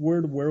the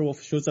word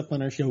werewolf shows up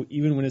on our show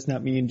even when it's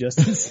not me and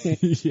Justin saying.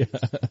 Yeah.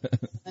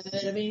 Could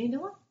have been either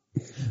one.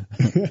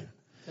 Could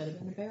have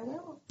been a bear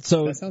werewolf.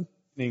 So That sounds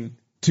fascinating.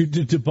 to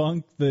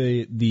debunk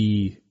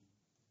the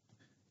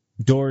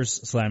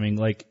doors slamming,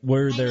 like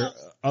were there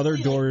other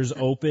doors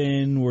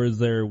open? Was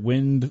there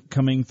wind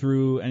coming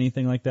through?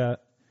 Anything like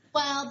that?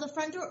 Well, the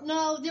front door,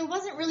 no, there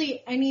wasn't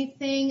really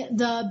anything.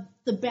 The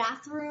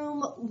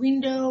bathroom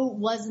window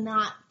was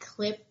not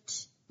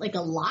clipped like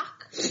a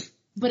lock,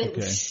 but it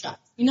was shut.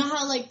 You know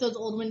how like those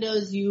old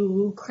windows,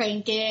 you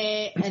crank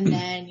it and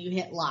then you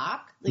hit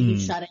lock, like you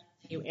shut it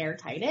and you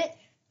airtight it.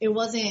 It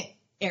wasn't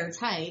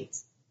airtight,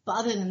 but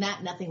other than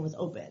that, nothing was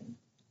open.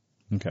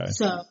 Okay.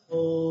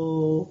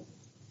 So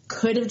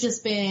could have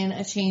just been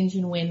a change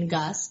in wind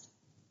gust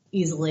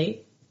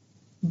easily,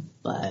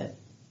 but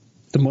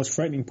The most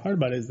frightening part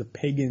about it is the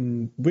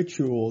pagan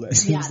ritual that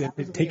seems to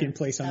have taken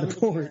place on the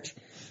porch.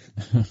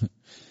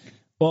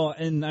 Well,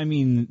 and I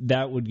mean,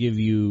 that would give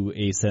you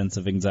a sense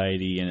of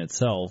anxiety in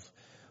itself,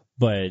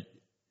 but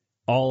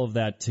all of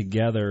that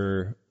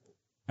together,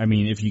 I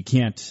mean, if you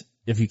can't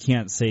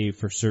say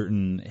for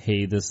certain,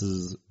 hey, this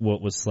is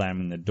what was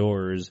slamming the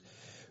doors,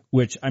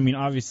 which, I mean,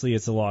 obviously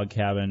it's a log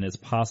cabin, it's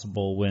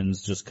possible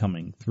wind's just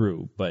coming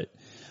through, but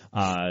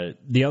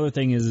the other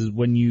thing is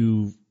when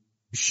you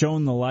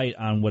shone the light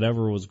on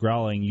whatever was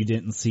growling, you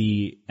didn't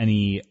see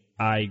any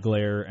eye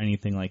glare,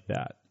 anything like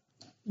that.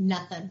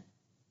 Nothing.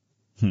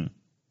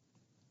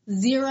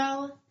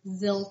 Zero,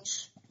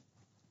 zilch,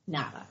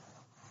 nada.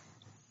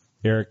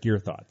 Eric, your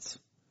thoughts?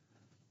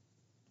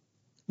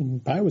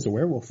 I was a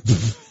werewolf.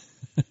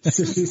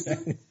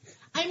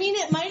 I mean,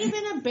 it might have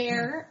been a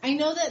bear. I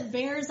know that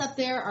bears up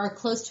there are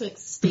close to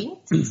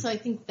extinct, so I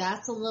think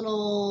that's a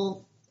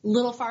little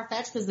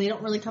far-fetched because they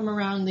don't really come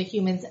around the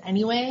humans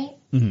anyway.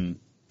 Mm-hmm.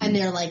 And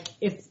they're like,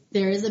 if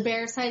there is a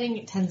bear sighting,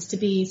 it tends to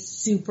be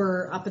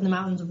super up in the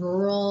mountains,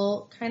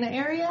 rural kind of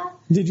area.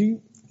 Did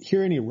you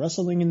hear any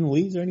rustling in the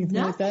leaves or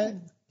anything like that?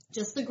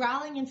 Just the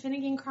growling and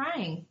Finnegan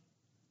crying.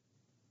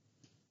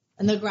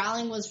 And the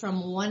growling was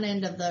from one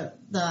end of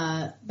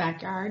the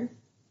backyard.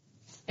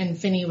 And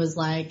Finny was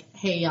like,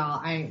 hey,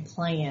 y'all, I ain't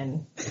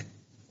playing.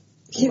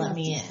 Let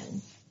me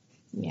in.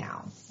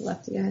 Meow.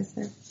 Left you guys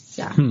there.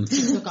 Yeah. He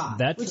took off.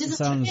 That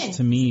sounds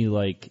to me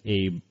like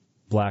a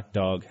black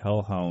dog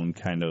hellhound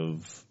kind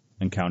of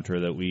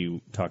encounter that we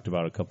talked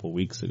about a couple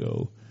weeks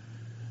ago,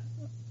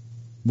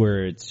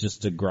 where it's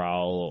just a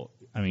growl.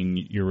 I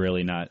mean, you're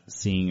really not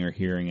seeing or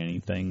hearing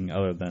anything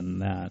other than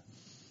that.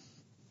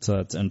 So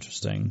that's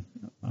interesting.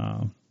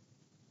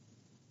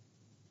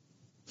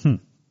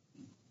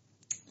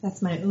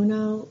 That's my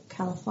Uno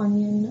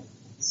Californian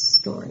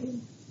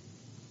story.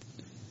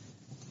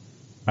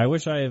 I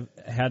wish I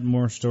had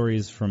more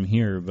stories from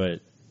here, but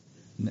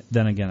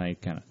then again, I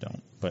kind of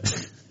don't.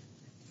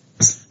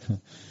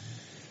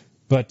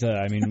 But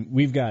I mean,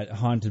 we've got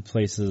haunted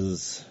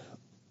places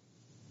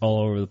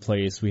all over the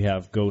place. We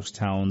have ghost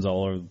towns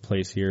all over the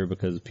place here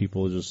because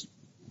people just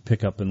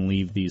pick up and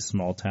leave these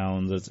small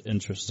towns. It's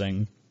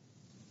interesting.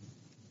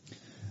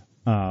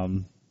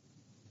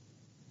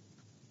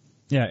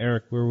 Yeah,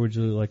 Eric, where would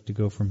you like to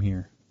go from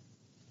here?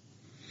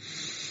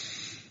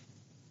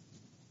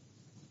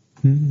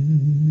 We're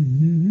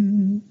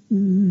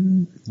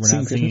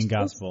not singing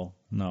gospel.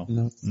 No.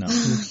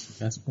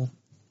 Gospel.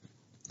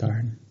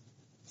 Darn.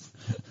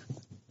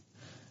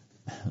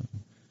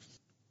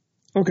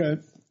 Okay.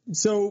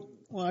 So,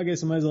 well, I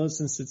guess I might as well,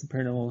 since it's a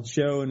paranormal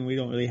show and we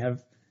don't really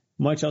have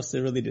much else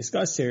to really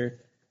discuss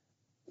here.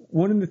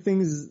 One of the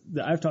things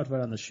that I've talked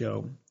about on the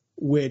show,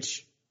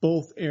 which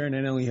both Aaron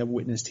and Ellie have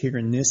witnessed here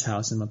in this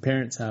house, in my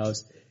parents'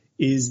 house,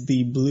 is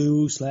the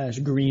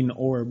blue/green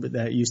orb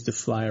that used to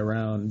fly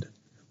around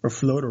or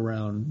float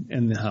around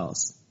in the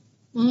house.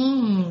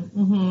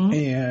 Mm-hmm.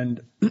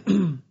 And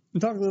we'll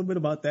talk a little bit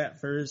about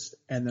that first,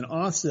 and then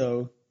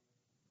also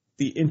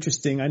the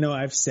interesting, I know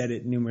I've said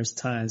it numerous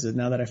times, but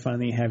now that I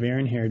finally have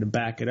Aaron here to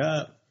back it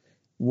up,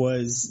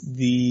 was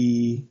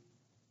the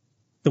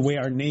way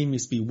our name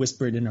used to be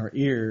whispered in our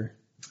ear.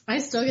 I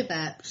still get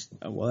that.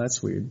 Oh, well,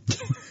 that's weird.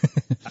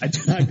 I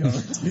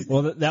don't.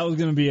 Well, that was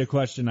going to be a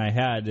question I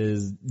had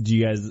is, do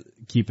you guys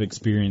keep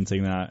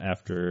experiencing that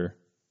after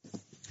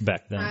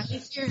back then? I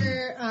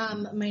hear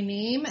my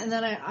name, and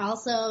then I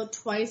also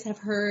twice have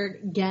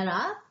heard get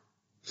up,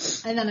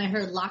 and then I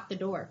heard lock the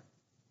door,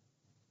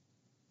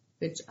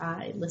 which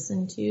I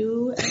listen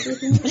to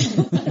everything.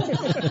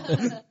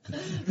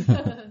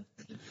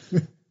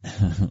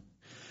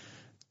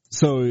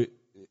 So,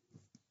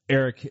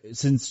 Eric,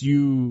 since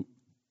you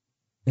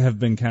have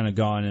been kind of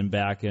gone and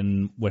back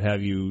and what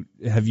have you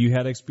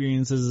had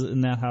experiences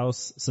in that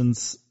house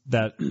since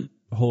that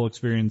whole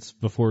experience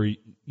before you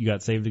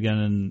got saved again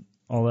and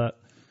all that?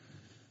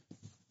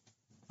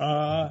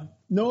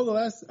 No, the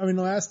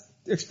last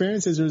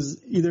experiences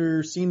was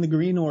either seeing the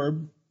green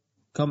orb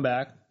come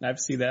back. I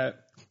see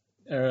that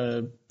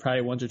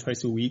probably once or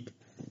twice a week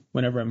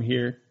whenever I'm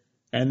here.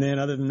 And then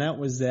other than that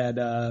was that,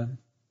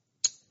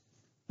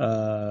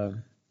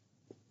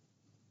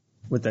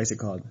 what is it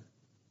called?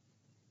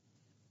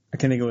 I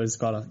can't think of what it's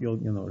called. You'll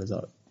know what it's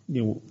called.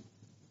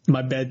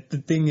 My bed, the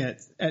thing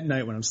at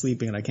night when I'm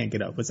sleeping and I can't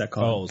get up. What's that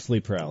called? Oh,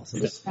 sleep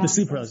paralysis. The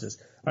sleep paralysis.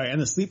 All right,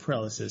 and the sleep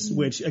paralysis,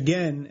 which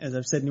again, as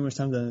I've said numerous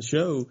times on the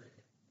show,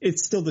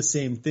 it's still the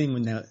same thing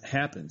when that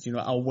happens.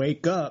 I'll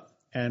wake up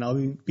and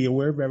I'll be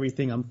aware of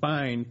everything. I'm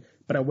fine,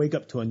 but I wake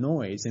up to a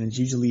noise, and it's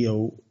usually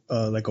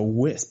like a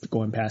wisp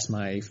going past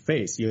my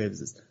face. You have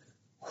this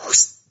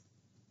whoosh,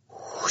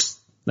 whoosh,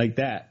 like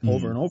that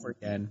over and over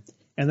again.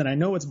 And then I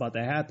know what's about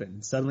to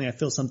happen. Suddenly I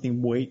feel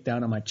something weight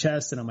down on my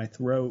chest and on my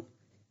throat,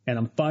 and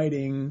I'm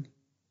fighting,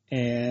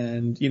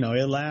 and,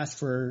 it lasts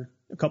for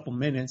a couple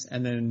minutes,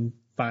 and then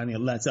finally it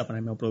lets up and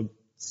I'm able to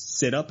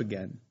sit up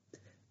again.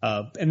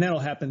 And that'll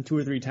happen 2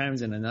 or 3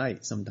 times in a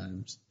night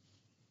sometimes.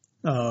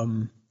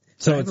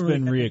 So it's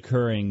been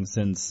reoccurring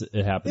since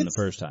it happened the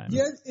first time.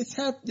 Yeah, it's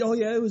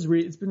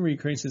been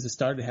reoccurring since it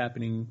started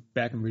happening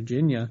back in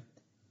Virginia.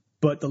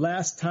 But the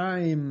last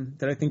time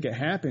that I think it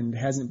happened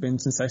hasn't been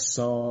since I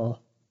saw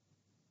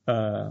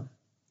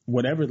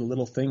whatever the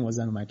little thing was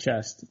on my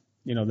chest,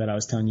 that I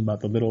was telling you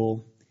about.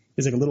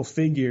 It's like a little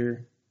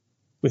figure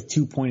with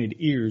 2 pointed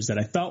ears that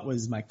I thought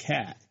was my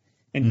cat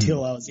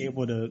until I was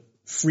able to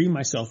free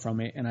myself from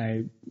it.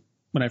 And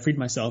when I freed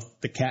myself,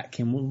 the cat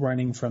came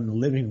running from the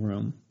living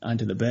room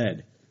onto the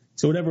bed.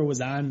 So whatever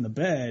was on the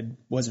bed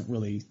wasn't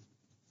really,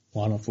 I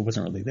don't know if it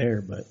wasn't really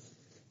there, but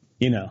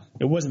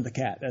it wasn't the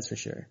cat, that's for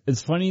sure.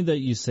 It's funny that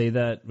you say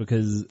that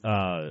because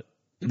that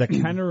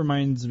kind of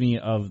reminds me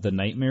of the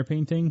Nightmare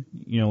painting.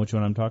 You know which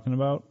one I'm talking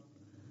about?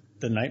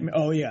 The Nightmare?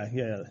 Oh, yeah.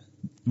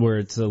 Where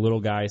it's a little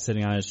guy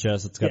sitting on his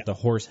chest. It's got the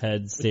horse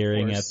head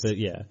staring at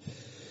the,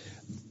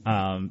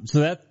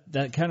 so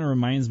that kind of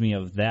reminds me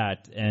of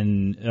that,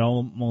 and it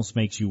almost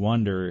makes you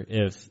wonder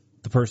if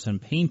the person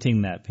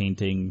painting that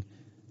painting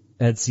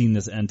had seen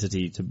this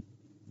entity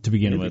to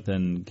begin with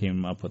and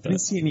came up with it. I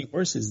didn't see any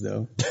horses,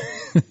 though.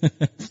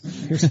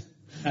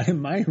 Not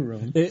in my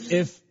room.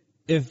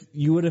 If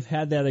you would have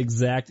had that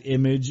exact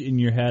image in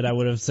your head, I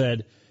would have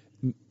said,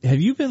 have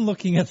you been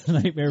looking at the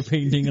Nightmare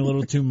painting a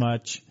little too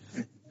much?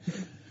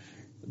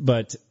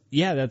 But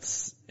yeah,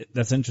 that's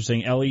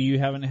interesting. Ellie, you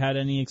haven't had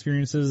any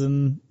experiences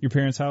in your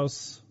parents'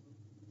 house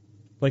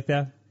like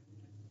that?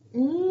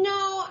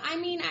 No, I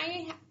mean,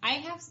 I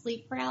have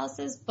sleep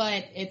paralysis,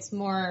 but it's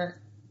more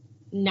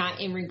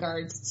not in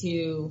regards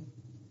to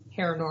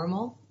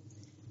paranormal.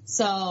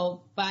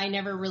 So, but I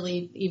never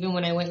really, even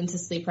when I went into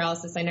sleep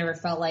paralysis, I never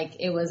felt like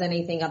it was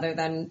anything other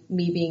than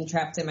me being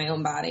trapped in my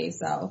own body.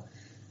 So,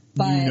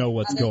 but you know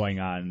what's going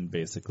on,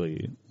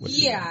 basically.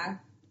 Yeah.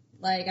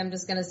 Like, I'm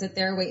just going to sit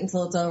there, wait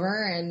until it's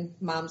over, and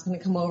Mom's going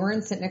to come over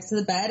and sit next to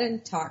the bed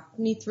and talk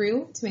me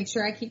through to make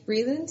sure I keep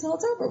breathing until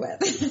it's over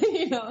with,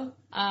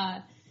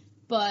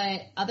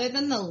 But other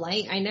than the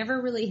light, I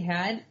never really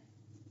had...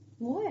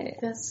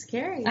 What? That's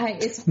scary.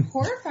 It's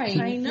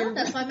horrifying. I know,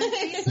 that's why I'm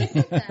sleep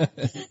with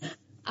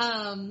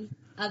that.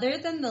 Other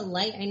than the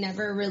light, I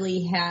never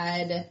really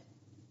had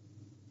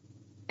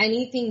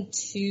anything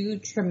too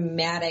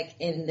traumatic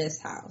in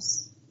this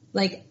house.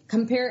 Like, I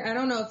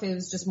don't know if it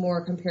was just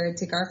more compared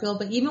to Garfield,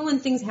 but even when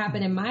things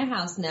happen in my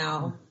house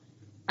now,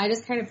 I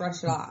just kind of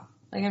brush it off.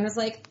 Like, I'm just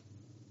like,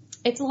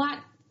 it's a lot,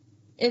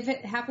 if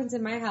it happens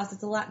in my house,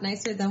 it's a lot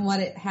nicer than what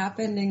it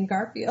happened in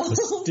Garfield. But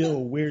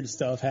still weird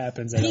stuff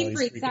happens. He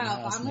freaks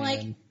out. House, I'm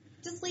like,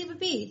 just leave it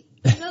be.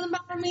 It doesn't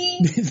bother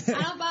me. I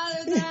don't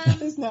bother them.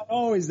 It's not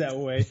always that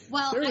way.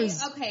 Well,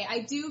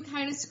 I do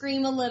kind of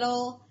scream a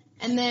little,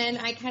 and then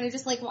I kind of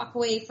just like walk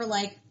away for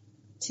like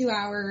 2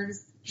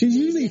 hours. She's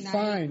usually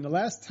fine. The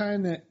last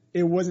time that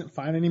it wasn't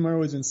fine anymore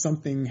was when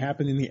something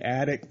happened in the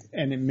attic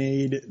and it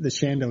made the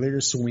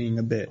chandelier swing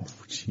a bit. Oh,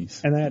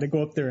 jeez. And I had to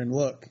go up there and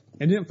look.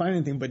 I didn't find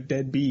anything but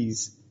dead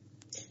bees.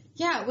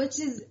 Yeah, which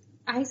is,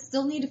 I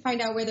still need to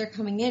find out where they're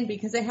coming in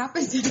because it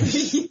happens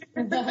every year.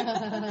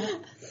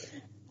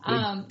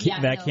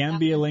 That can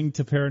be a link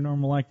to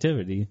paranormal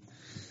activity.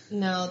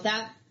 No,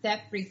 that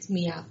freaked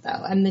me out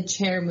though. And the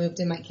chair moved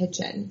in my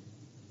kitchen.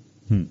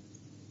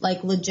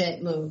 Like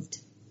legit moved.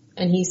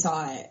 And he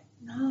saw it.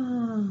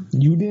 No.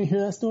 You didn't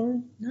hear that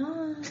story?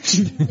 No.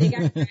 They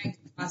got dragged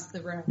across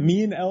the room.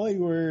 Me and Ellie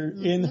were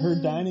in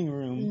her dining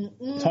room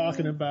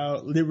talking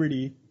about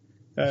Liberty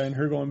and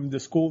her going to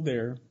school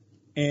there.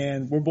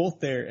 And we're both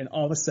there, and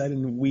all of a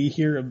sudden we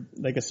hear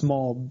a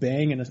small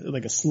bang and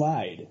like a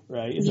slide,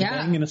 right? It's a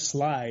bang and a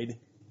slide.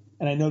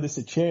 And I noticed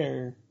a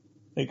chair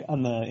like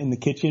in the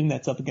kitchen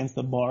that's up against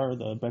the bar,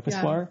 the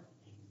breakfast bar.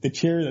 The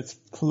chair that's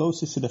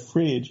closest to the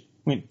fridge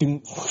went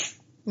doom.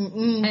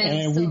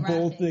 And we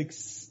both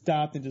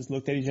stopped and just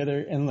looked at each other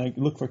and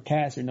looked for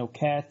cats or no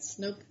cats.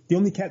 Nope. The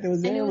only cat that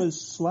was there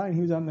was Sly. He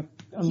was on the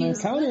on the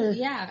counter.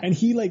 Yeah. And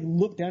he like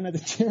looked down at the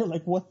chair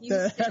like, what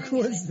the heck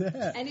was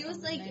that? And it was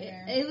like,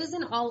 it was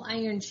an all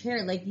iron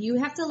chair. Like you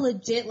have to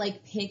legit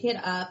like pick it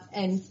up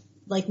and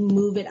like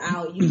move it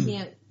out. You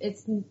can't,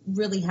 it's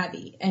really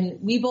heavy. And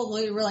we both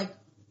were like,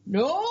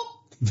 nope,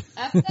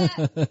 F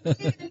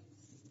that.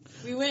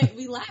 We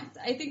left.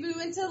 I think we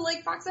went to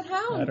like Fox and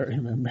Hound. I don't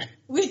remember.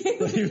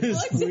 It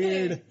was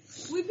weird.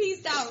 We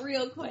pieced out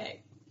real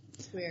quick.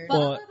 It's weird.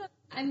 Well,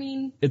 I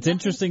mean, it's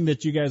interesting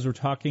that you guys were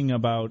talking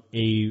about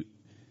a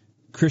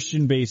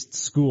Christian-based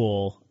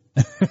school,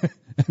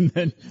 and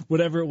then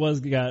whatever it was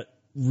got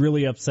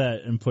really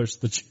upset and pushed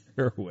the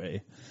chair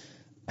away.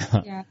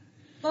 Yeah.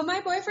 But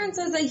my boyfriend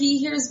says that he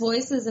hears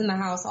voices in the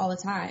house all the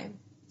time.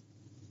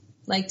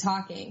 Like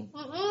talking.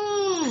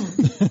 I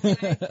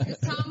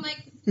just tell him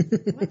like,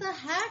 what the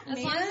heck, as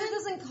man? long as it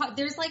doesn't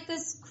there's like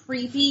this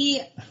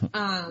creepy,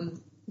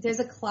 there's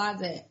a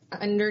closet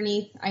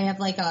underneath. I have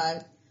like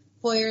a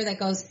foyer that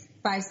goes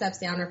 5 steps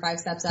down or 5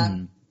 steps up.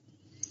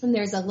 And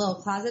there's a little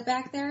closet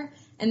back there.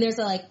 And there's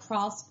a like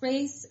crawl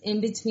space in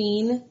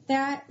between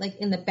that, like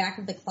in the back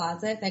of the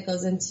closet that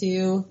goes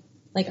into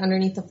like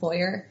underneath the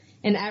foyer.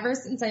 And ever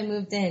since I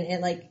moved in,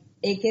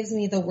 it gives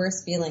me the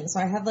worst feeling.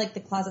 So I have like the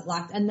closet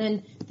locked, and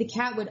then the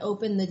cat would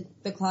open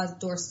the closet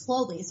door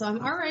slowly. So I'm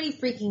already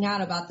freaking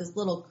out about this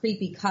little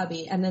creepy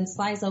cubby, and then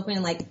slides open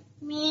and like,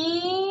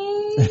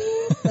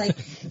 like,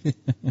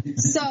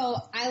 so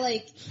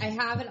I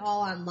have it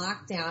all on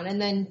lockdown.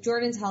 And then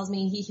Jordan tells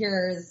me he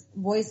hears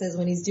voices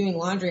when he's doing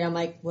laundry. I'm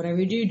like, whatever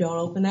you do, don't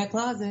open that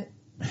closet.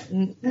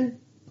 I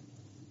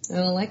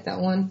don't like that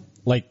one.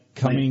 Like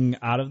coming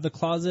out of the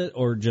closet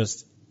or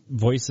just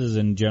voices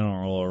in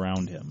general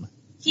around him?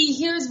 He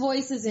hears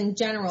voices in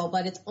general,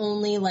 but it's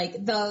only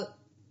like the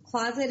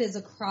closet is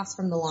across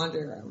from the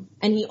laundry room,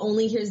 and he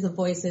only hears the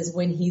voices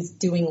when he's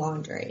doing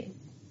laundry.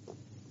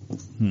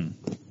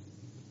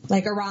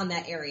 Like around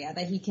that area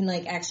that he can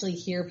like actually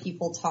hear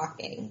people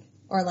talking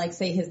or like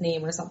say his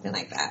name or something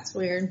like that. It's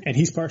weird. And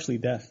he's partially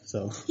deaf,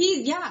 so.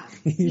 He's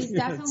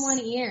deaf in one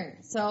ear.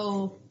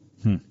 So,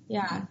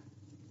 yeah,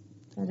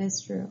 that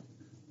is true.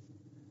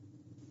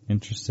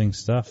 Interesting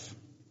stuff.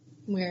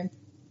 Weird.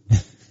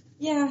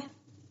 Yeah.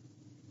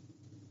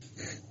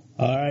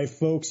 All right,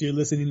 folks, you're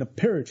listening to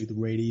Paratruth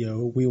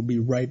Radio. We'll be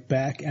right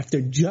back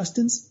after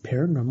Justin's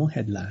Paranormal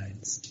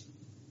Headlines.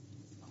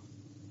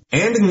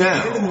 And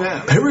now,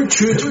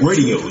 Paratruth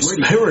Radio's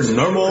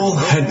Paranormal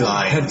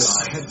Headlines.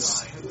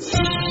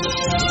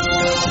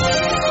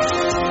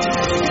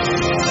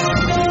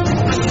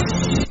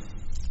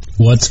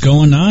 What's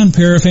going on,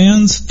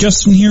 Parafans?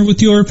 Justin here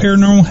with your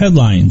Paranormal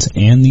Headlines,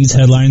 and these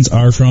headlines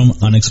are from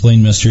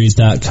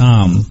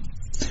unexplainedmysteries.com.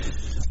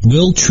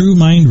 Will true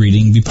mind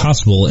reading be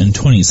possible in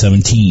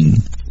 2017?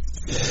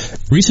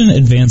 Recent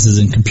advances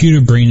in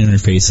computer-brain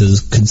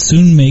interfaces could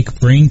soon make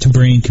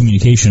brain-to-brain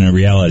communication a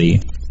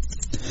reality.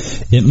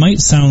 It might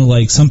sound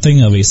like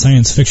something of a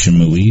science fiction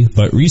movie,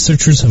 but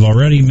researchers have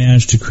already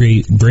managed to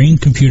create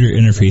brain-computer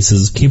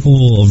interfaces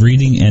capable of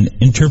reading and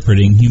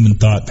interpreting human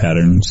thought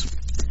patterns.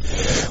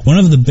 One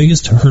of the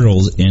biggest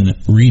hurdles in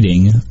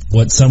reading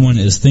what someone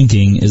is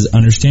thinking is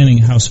understanding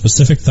how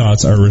specific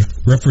thoughts are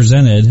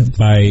represented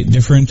by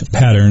different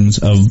patterns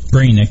of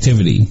brain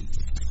activity.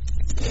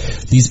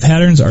 These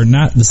patterns are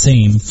not the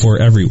same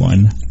for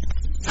everyone.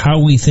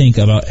 How we think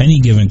about any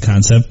given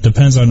concept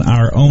depends on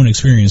our own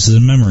experiences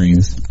and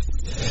memories.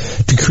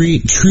 To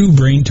create true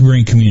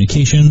brain-to-brain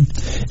communication,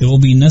 it will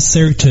be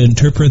necessary to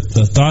interpret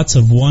the thoughts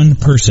of one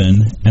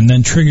person and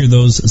then trigger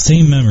those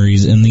same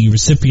memories in the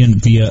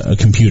recipient via a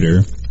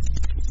computer.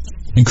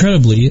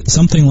 Incredibly,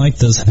 something like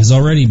this has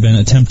already been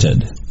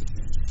attempted.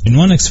 In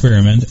one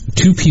experiment,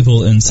 2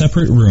 people in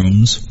separate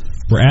rooms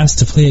were asked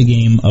to play a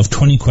game of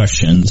 20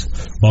 questions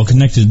while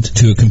connected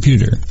to a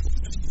computer.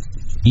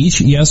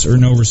 Each yes or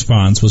no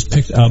response was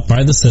picked up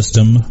by the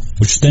system,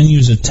 which then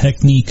used a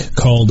technique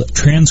called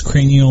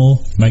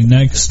transcranial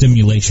magnetic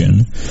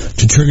stimulation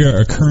to trigger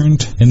a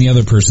current in the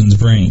other person's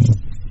brain.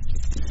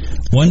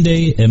 One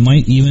day, it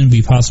might even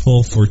be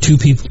possible for 2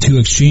 people to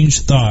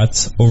exchange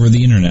thoughts over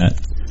the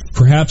internet,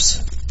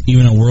 perhaps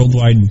even a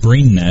worldwide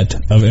brain net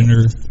of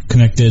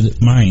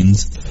interconnected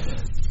minds,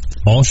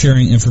 all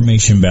sharing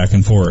information back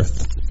and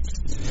forth.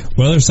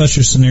 Whether such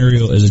a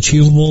scenario is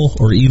achievable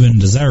or even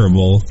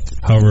desirable,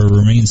 however,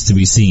 remains to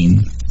be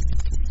seen.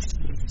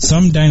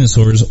 Some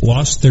dinosaurs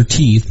lost their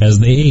teeth as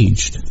they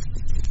aged.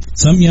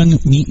 Some young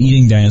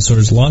meat-eating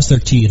dinosaurs lost their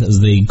teeth as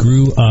they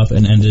grew up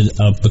and ended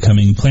up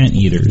becoming plant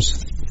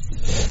eaters.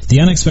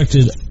 The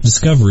unexpected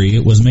discovery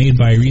was made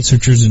by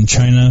researchers in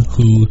China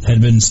who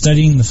had been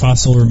studying the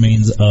fossil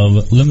remains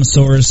of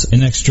Limosaurus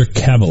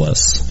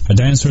inextricabilis, a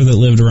dinosaur that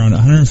lived around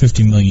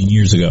 150 million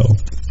years ago.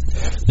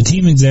 The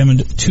team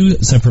examined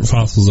 2 separate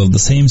fossils of the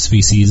same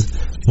species,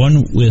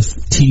 one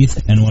with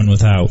teeth and one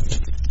without.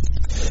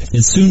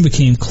 It soon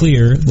became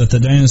clear that the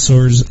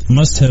dinosaurs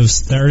must have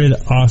started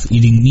off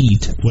eating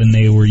meat when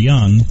they were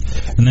young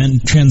and then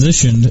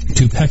transitioned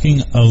to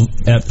pecking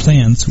at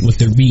plants with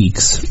their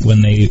beaks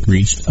when they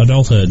reached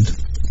adulthood.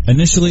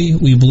 Initially,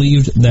 we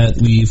believed that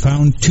we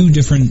found two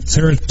different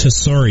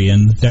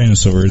Ceratosaurian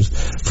dinosaurs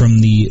from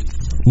the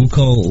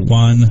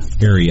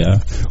Wukalwan area,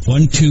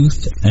 one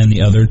toothed and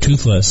the other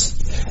toothless,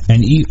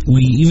 and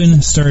we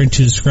even started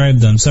to describe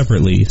them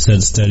separately,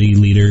 said study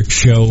leader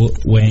Shou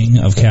Wang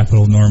of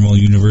Capital Normal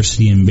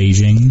University in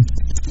Beijing.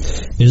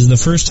 It is the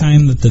first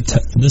time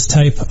that this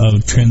type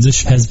of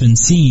transition has been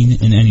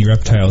seen in any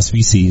reptile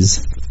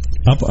species.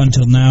 Up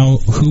until now,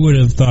 who would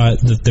have thought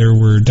that there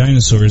were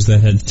dinosaurs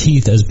that had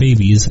teeth as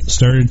babies,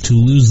 started to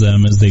lose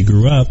them as they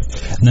grew up,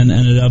 and then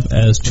ended up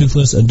as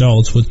toothless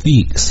adults with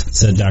beaks,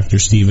 said Dr.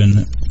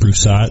 Stephen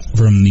Broussat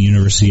from the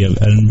University of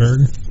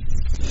Edinburgh.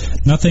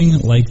 Nothing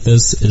like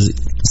this is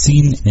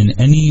seen in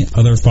any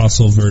other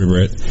fossil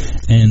vertebrate,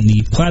 and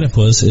the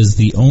platypus is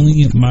the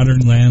only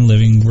modern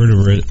land-living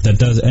vertebrate that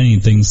does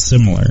anything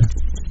similar.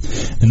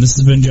 And this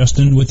has been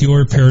Justin with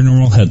your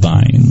Paranormal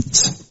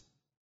Headlines.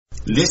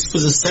 This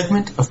was a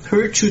segment of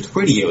Paratruth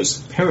Radio's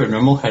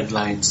Paranormal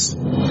Headlines.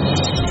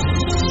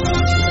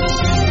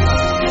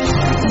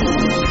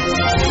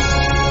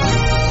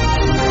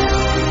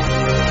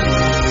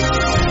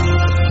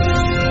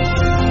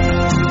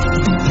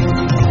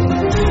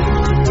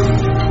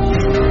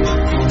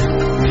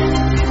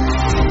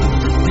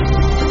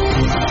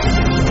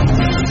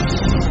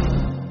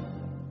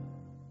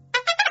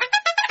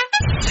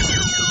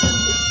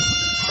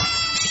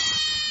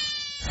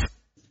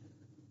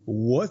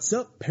 What's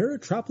up,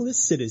 Paratropolis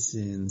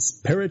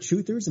citizens,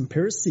 Paratruthers, and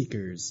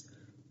Paraseekers?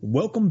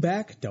 Welcome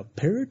back to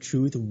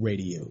Paratruth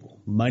Radio.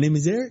 My name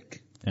is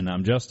Eric. And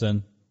I'm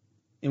Justin.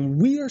 And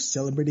we are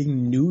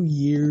celebrating New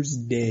Year's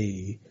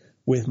Day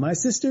with my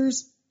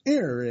sisters,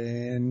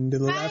 Erin to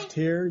the left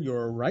here,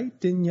 your right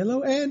in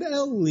yellow, and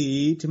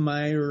Ellie to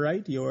my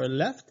right, your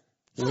left,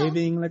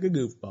 waving like a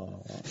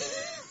goofball.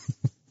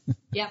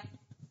 Yep.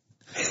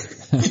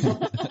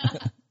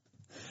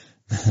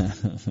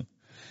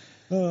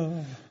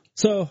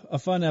 So, a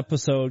fun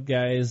episode,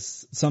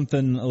 guys.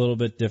 Something a little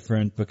bit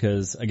different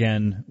because,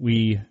 again,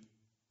 we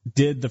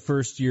did the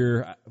first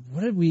year.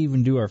 What did we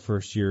even do our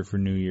first year for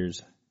New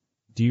Year's?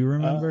 Do you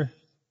remember?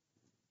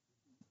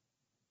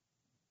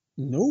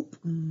 Nope.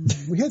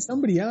 We had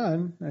somebody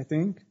on, I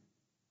think.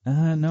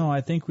 No,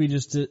 I think we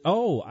just did.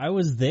 Oh, I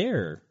was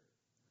there.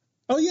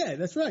 Oh, yeah,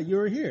 that's right. You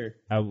were here.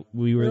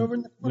 We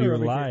were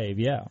live,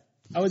 yeah.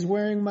 I was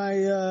wearing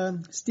my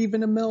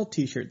Stephen Amell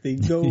t-shirt. The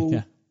Go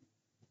yeah.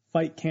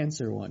 Fight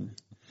Cancer one.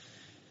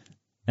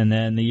 And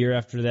then the year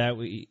after that,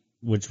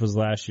 which was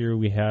last year,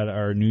 we had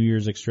our New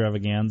Year's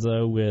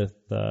extravaganza with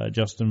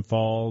Justin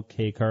Fall,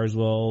 Kay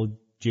Carswell,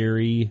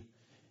 Jerry,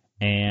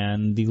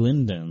 and the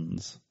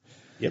Lindens.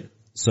 Yep.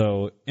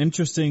 So,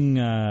 interesting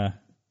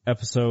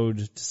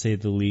episode, to say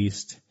the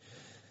least.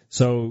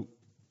 So,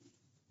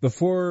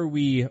 before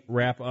we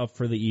wrap up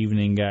for the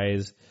evening,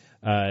 guys,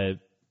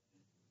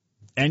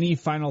 any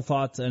final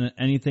thoughts on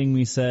anything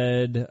we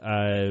said?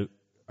 Are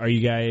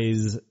you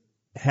guys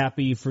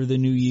happy for the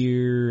new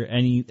year?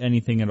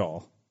 Anything at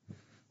all?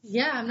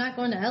 Yeah, I'm not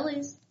going to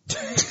Ellie's.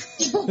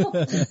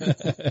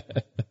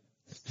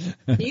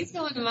 He's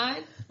going to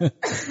mine.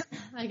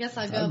 I guess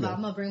I'll go, but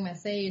I'm going to bring my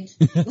sage.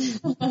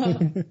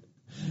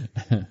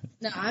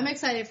 No, I'm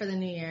excited for the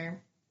new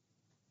year.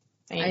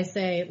 Thanks. I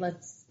say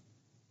let's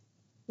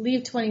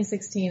leave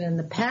 2016 in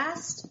the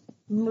past,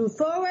 move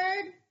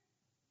forward.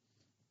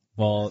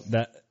 Well,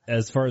 that,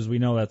 as far as we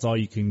know, that's all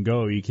you can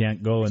go. You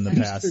can't go in the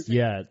past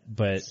yet,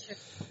 but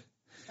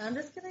I'm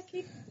just gonna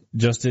keep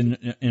just in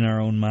our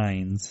own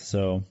minds.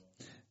 So,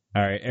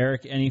 all right,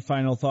 Eric, any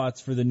final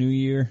thoughts for the new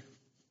year?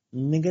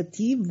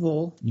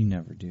 Negativo. You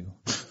never do.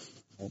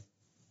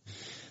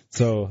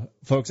 So,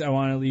 folks, I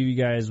want to leave you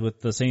guys with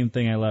the same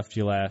thing I left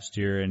you last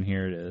year, and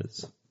here it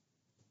is.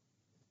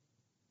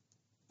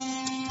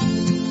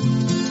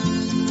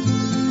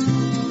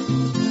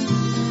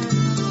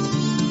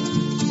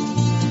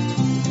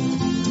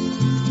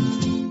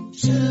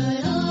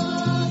 Should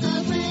all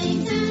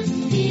acquaintance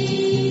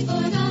be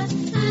forgot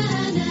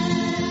and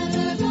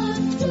never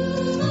brought to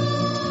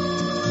mind?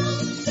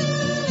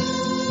 Should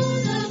all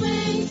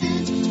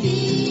acquaintance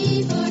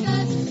be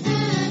forgot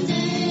and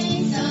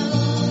names of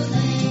old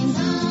lang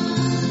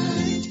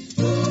syne?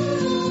 For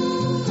all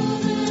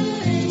lang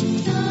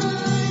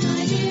syne,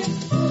 my dear,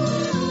 for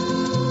all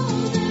lang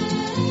syne,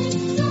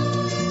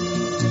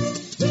 we'll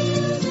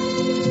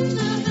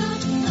think about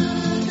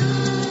a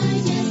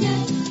kindness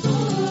yet for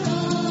all.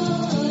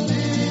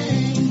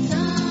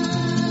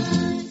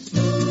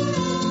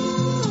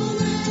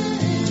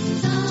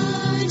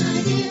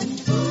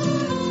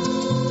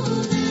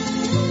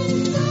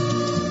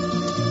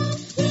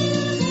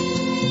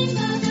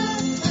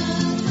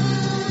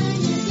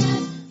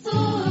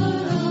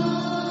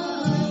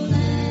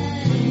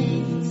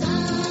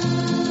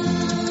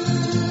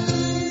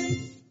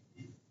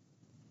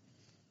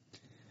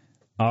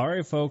 All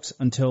right, folks,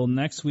 until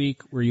next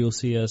week, where you'll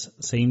see us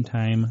same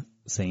time,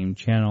 same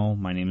channel.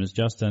 My name is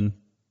Justin.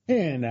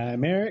 And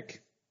I'm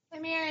Eric.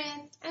 I'm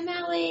Erin. I'm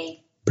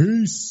Ellie.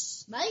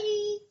 Peace.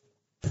 Bye.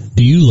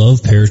 Do you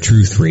love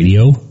Paratruth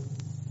Radio?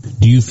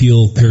 Do you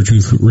feel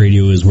Paratruth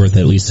Radio is worth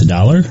at least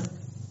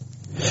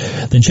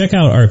 $1? Then check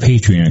out our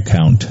Patreon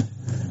account.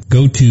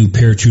 Go to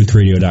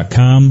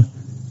paratruthradio.com,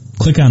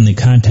 click on the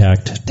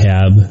Contact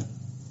tab,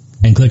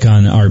 and click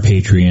on our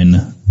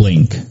Patreon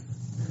link.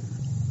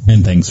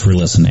 And thanks for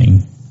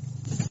listening.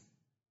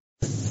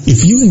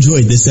 If you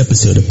enjoyed this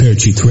episode of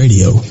Paratruth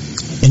Radio,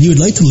 and you would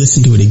like to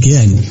listen to it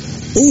again,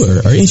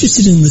 or are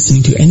interested in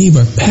listening to any of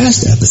our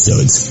past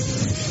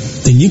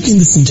episodes, then you can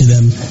listen to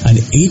them on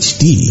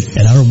HD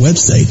at our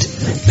website,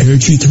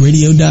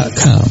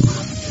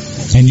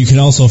 paratruthradio.com. And you can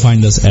also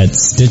find us at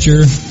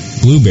Stitcher,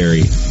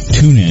 Blueberry,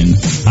 TuneIn,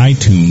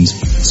 iTunes,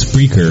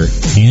 Spreaker,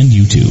 and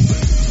YouTube.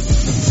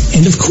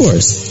 And of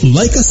course,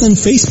 like us on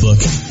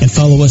Facebook and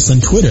follow us on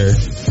Twitter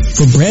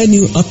for brand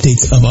new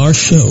updates of our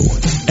show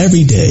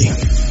every day.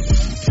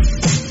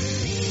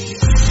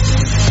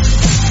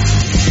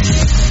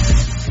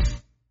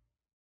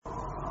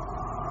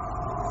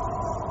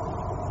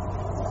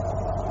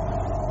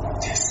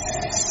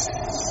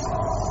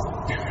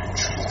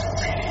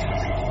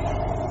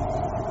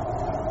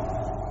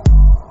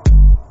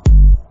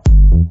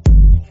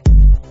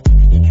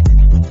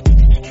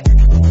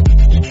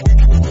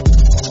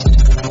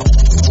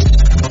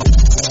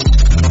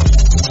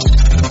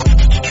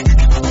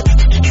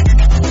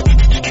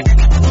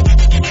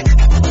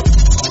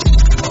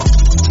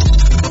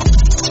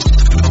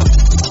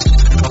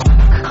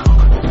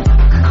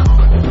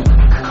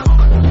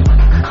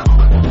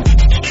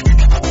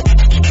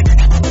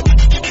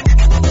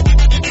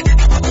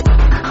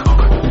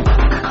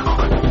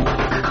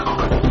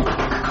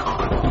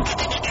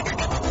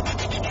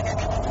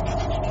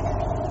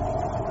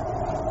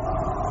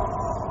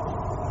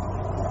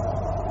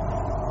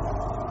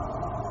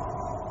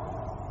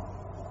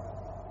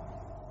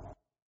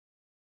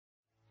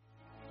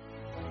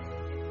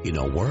 In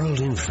a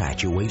world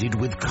infatuated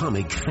with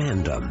comic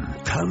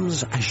fandom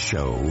comes a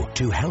show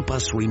to help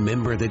us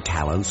remember the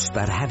talents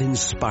that have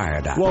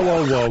inspired us.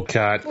 Whoa,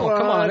 cut. Oh,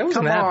 come on, it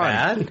wasn't that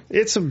bad.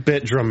 It's a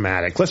bit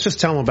dramatic. Let's just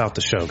tell them about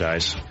the show,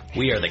 guys.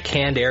 We are the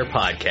Canned Air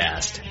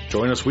Podcast.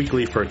 Join us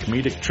weekly for a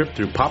comedic trip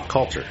through pop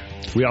culture.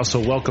 We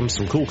also welcome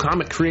some cool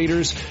comic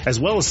creators, as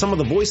well as some of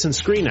the voice and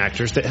screen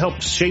actors that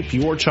helped shape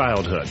your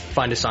childhood.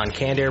 Find us on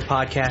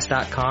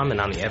CannedAirPodcast.com and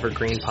on the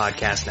Evergreen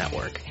Podcast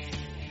Network.